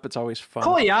loosens you up. It's always fun.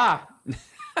 Oh yeah.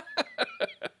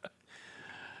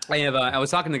 I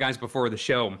was talking to the guys before the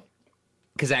show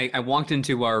because I walked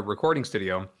into our recording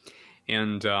studio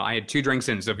and I had 2 drinks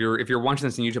in. So if you're watching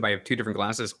this on YouTube, I have 2 different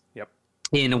glasses. Yep.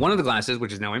 In one of the glasses,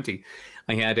 which is now empty,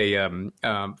 I had a friend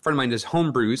of mine does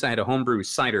home brews. I had a homebrew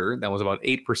cider that was about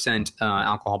 8%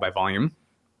 alcohol by volume.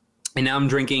 And now I'm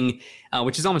drinking,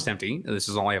 which is almost empty. This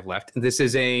is all I have left. This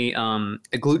is a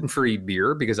gluten-free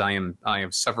beer because I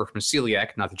suffer from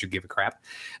celiac. Not that you give a crap,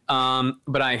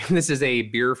 but this is a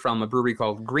beer from a brewery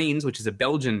called Greens, which is a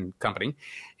Belgian company,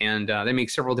 and they make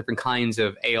several different kinds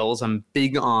of ales. I'm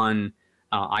big on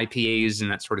IPAs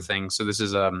and that sort of thing. So this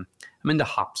is I'm into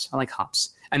hops. I like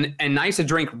hops. And I used to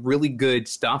drink really good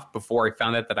stuff before I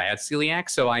found out that I had celiac.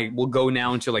 So I will go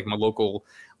now into like my local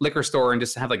liquor store and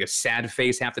just have like a sad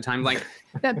face half the time, like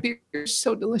that beer is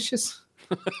so delicious.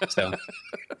 So,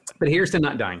 but here's to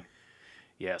not dying.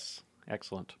 Yes,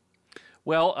 excellent.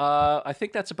 Well, I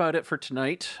think that's about it for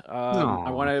tonight.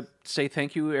 I want to say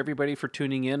thank you, everybody, for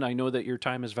tuning in. I know that your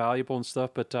time is valuable and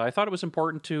stuff, but I thought it was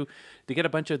important to get a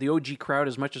bunch of the OG crowd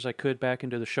as much as I could back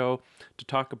into the show to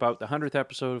talk about the 100th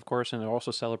episode, of course, and also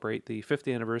celebrate the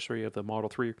 50th anniversary of the Model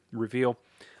 3 reveal.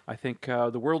 I think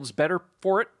the world's better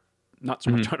for it. Not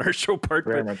so much on our show part,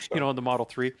 Very but much so. on the Model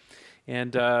 3.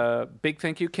 And big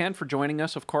thank you, Ken, for joining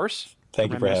us, of course.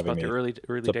 Thank you for having me. The early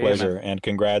It's a days. pleasure, and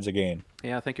congrats again.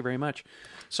 Yeah, thank you very much.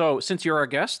 So, since you're our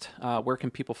guest, where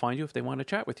can people find you if they want to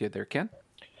chat with you there, Ken?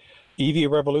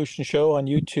 EV Revolution Show on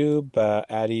YouTube,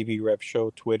 at EV Rev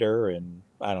Show, Twitter, and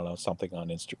I don't know, something on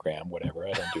Instagram, whatever.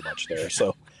 I don't do much there.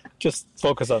 So just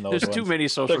focus on those There's ones. too many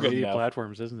social They're good media enough.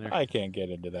 platforms, isn't there? I can't get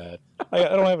into that. I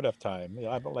don't have enough time.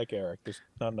 I'm like Eric. There's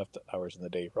not enough hours in the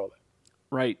day for all that.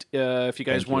 Right. If you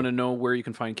guys Thank you. want to know where you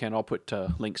can find Ken, I'll put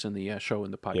links in the show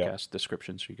and the podcast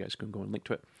description so you guys can go and link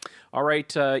to it. All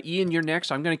right, Ian, you're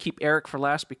next. I'm going to keep Eric for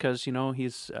last because,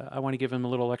 he's. I want to give him a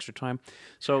little extra time.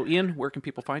 So, Ian, where can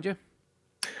people find you?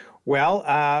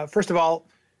 Well, first of all,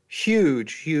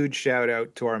 huge shout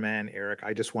out to our man, Eric.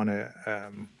 I just want to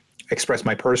express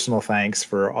my personal thanks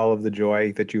for all of the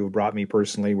joy that you have brought me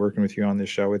personally working with you on this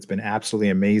show. It's been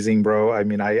absolutely amazing, bro. I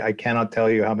mean, I cannot tell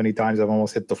you how many times I've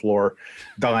almost hit the floor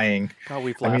dying. God,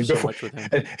 we've laughed so much with him.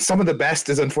 And some of the best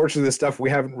is unfortunately the stuff we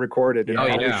haven't recorded. And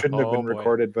probably shouldn't have been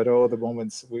recorded, but the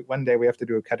moments. One day we have to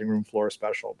do a cutting room floor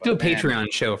special. But, do a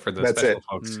Patreon show for the special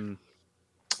folks.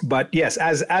 But yes,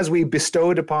 as we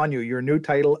bestowed upon you your new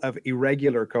title of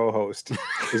irregular co-host,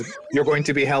 you're going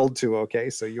to be held to.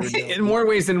 Okay, so you're in more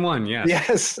ways than one. Yes.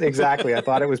 Yes, exactly. I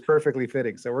thought it was perfectly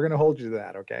fitting. So we're going to hold you to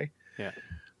that. Okay. Yeah.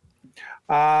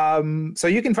 So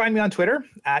you can find me on Twitter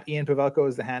at Ian Pavelko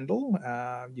is the handle.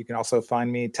 You can also find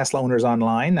me Tesla Owners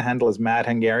Online. The handle is Mad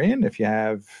Hungarian. If you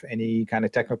have any kind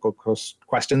of technical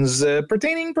questions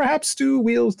pertaining perhaps to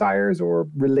wheels, tires, or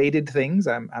related things,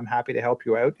 I'm happy to help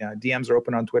you out. DMs are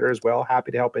open on Twitter as well.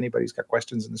 Happy to help anybody who's got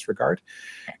questions in this regard.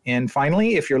 And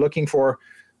finally, if you're looking for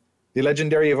the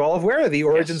legendary Evolveware, the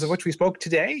origins of which we spoke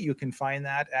today, you can find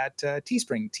that at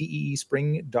Teespring,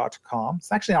 teespring.com.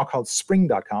 It's actually now called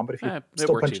spring.com, but if you it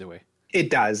works either way. It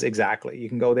does, exactly. You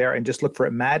can go there and just look for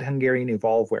Mad Hungarian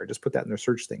Evolveware. Just put that in the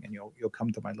search thing, and you'll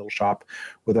come to my little shop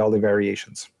with all the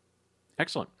variations.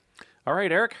 Excellent. All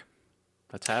right, Eric,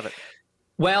 let's have it.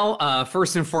 Well,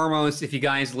 first and foremost, if you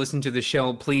guys listen to the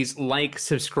show, please like,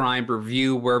 subscribe,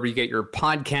 review wherever you get your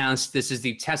podcasts. This is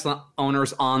the Tesla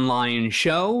Owners Online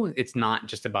show. It's not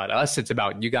just about us. It's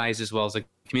about you guys as well as the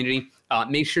community.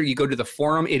 Make sure you go to the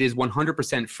forum. It is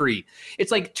 100% free.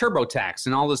 It's like TurboTax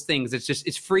and all those things.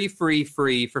 It's free.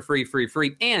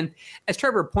 And as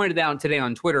Trevor pointed out today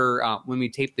on Twitter, when we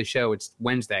taped the show, it's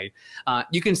Wednesday,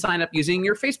 you can sign up using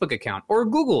your Facebook account or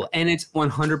Google, and it's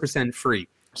 100% free.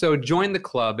 So join the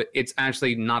club. It's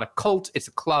actually not a cult. It's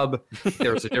a club.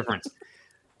 There's a difference.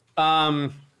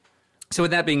 So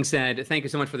with that being said, thank you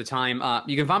so much for the time.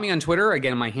 You can find me on Twitter.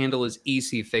 Again, my handle is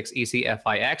ECFix,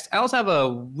 ECFIX. I also have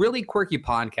a really quirky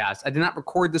podcast. I did not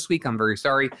record this week. I'm very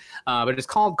sorry. But it's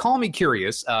called Call Me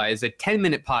Curious. It's a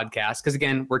 10-minute podcast because,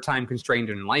 again, we're time constrained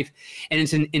in life. And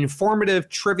it's an informative,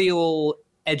 trivial,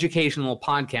 educational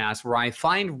podcast where I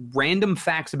find random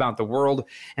facts about the world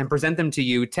and present them to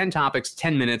you, 10 topics,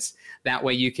 10 minutes. That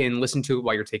way you can listen to it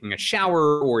while you're taking a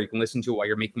shower, or you can listen to it while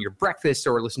you're making your breakfast,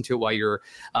 or listen to it while you're,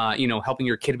 helping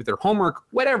your kid with their homework,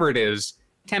 whatever it is.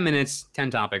 10 minutes, 10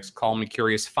 topics. Call Me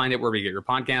Curious. Find it wherever you get your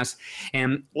podcasts.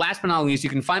 And last but not least, you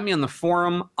can find me on the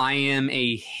forum. I am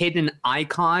a hidden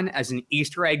icon as an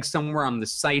Easter egg somewhere on the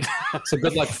site. So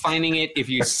good luck finding it. If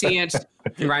you see it,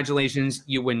 congratulations,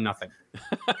 you win nothing.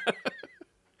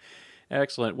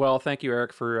 Excellent. Well, thank you,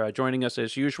 Eric, for joining us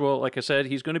as usual. Like I said,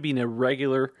 he's going to be a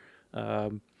regular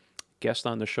guest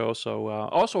on the show. So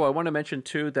also I want to mention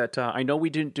too that I know we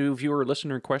didn't do viewer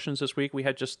listener questions this week. We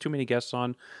had just too many guests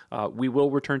on. We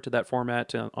will return to that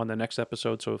format on the next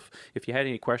episode. So if you had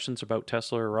any questions about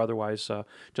Tesla or otherwise,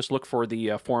 just look for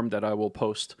the form that I will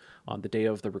post on the day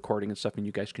of the recording and stuff, and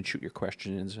you guys can shoot your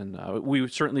questions. And we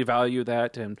certainly value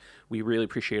that, and we really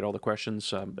appreciate all the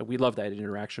questions. We love that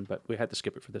interaction, but we had to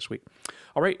skip it for this week.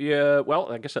 All right. Yeah.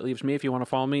 Well, I guess that leaves me. If you want to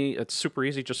follow me, it's super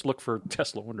easy. Just look for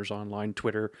Tesla Owners Online,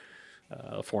 Twitter,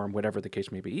 forum, whatever the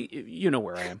case may be. You know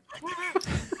where I am.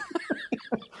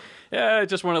 Yeah,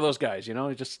 just one of those guys,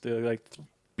 just like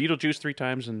Beetlejuice 3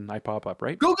 times and I pop up,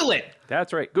 right? Google it.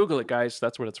 That's right. Google it, guys.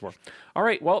 That's what it's for. All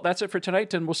right. Well, that's it for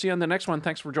tonight, and we'll see you on the next one.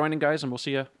 Thanks for joining, guys, and we'll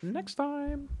see you next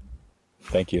time.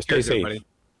 Thank you. Stay safe.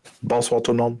 Bonsoir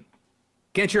tout le monde.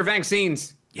 Get your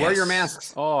vaccines. Yes. Wear your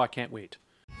masks. Oh, I can't wait.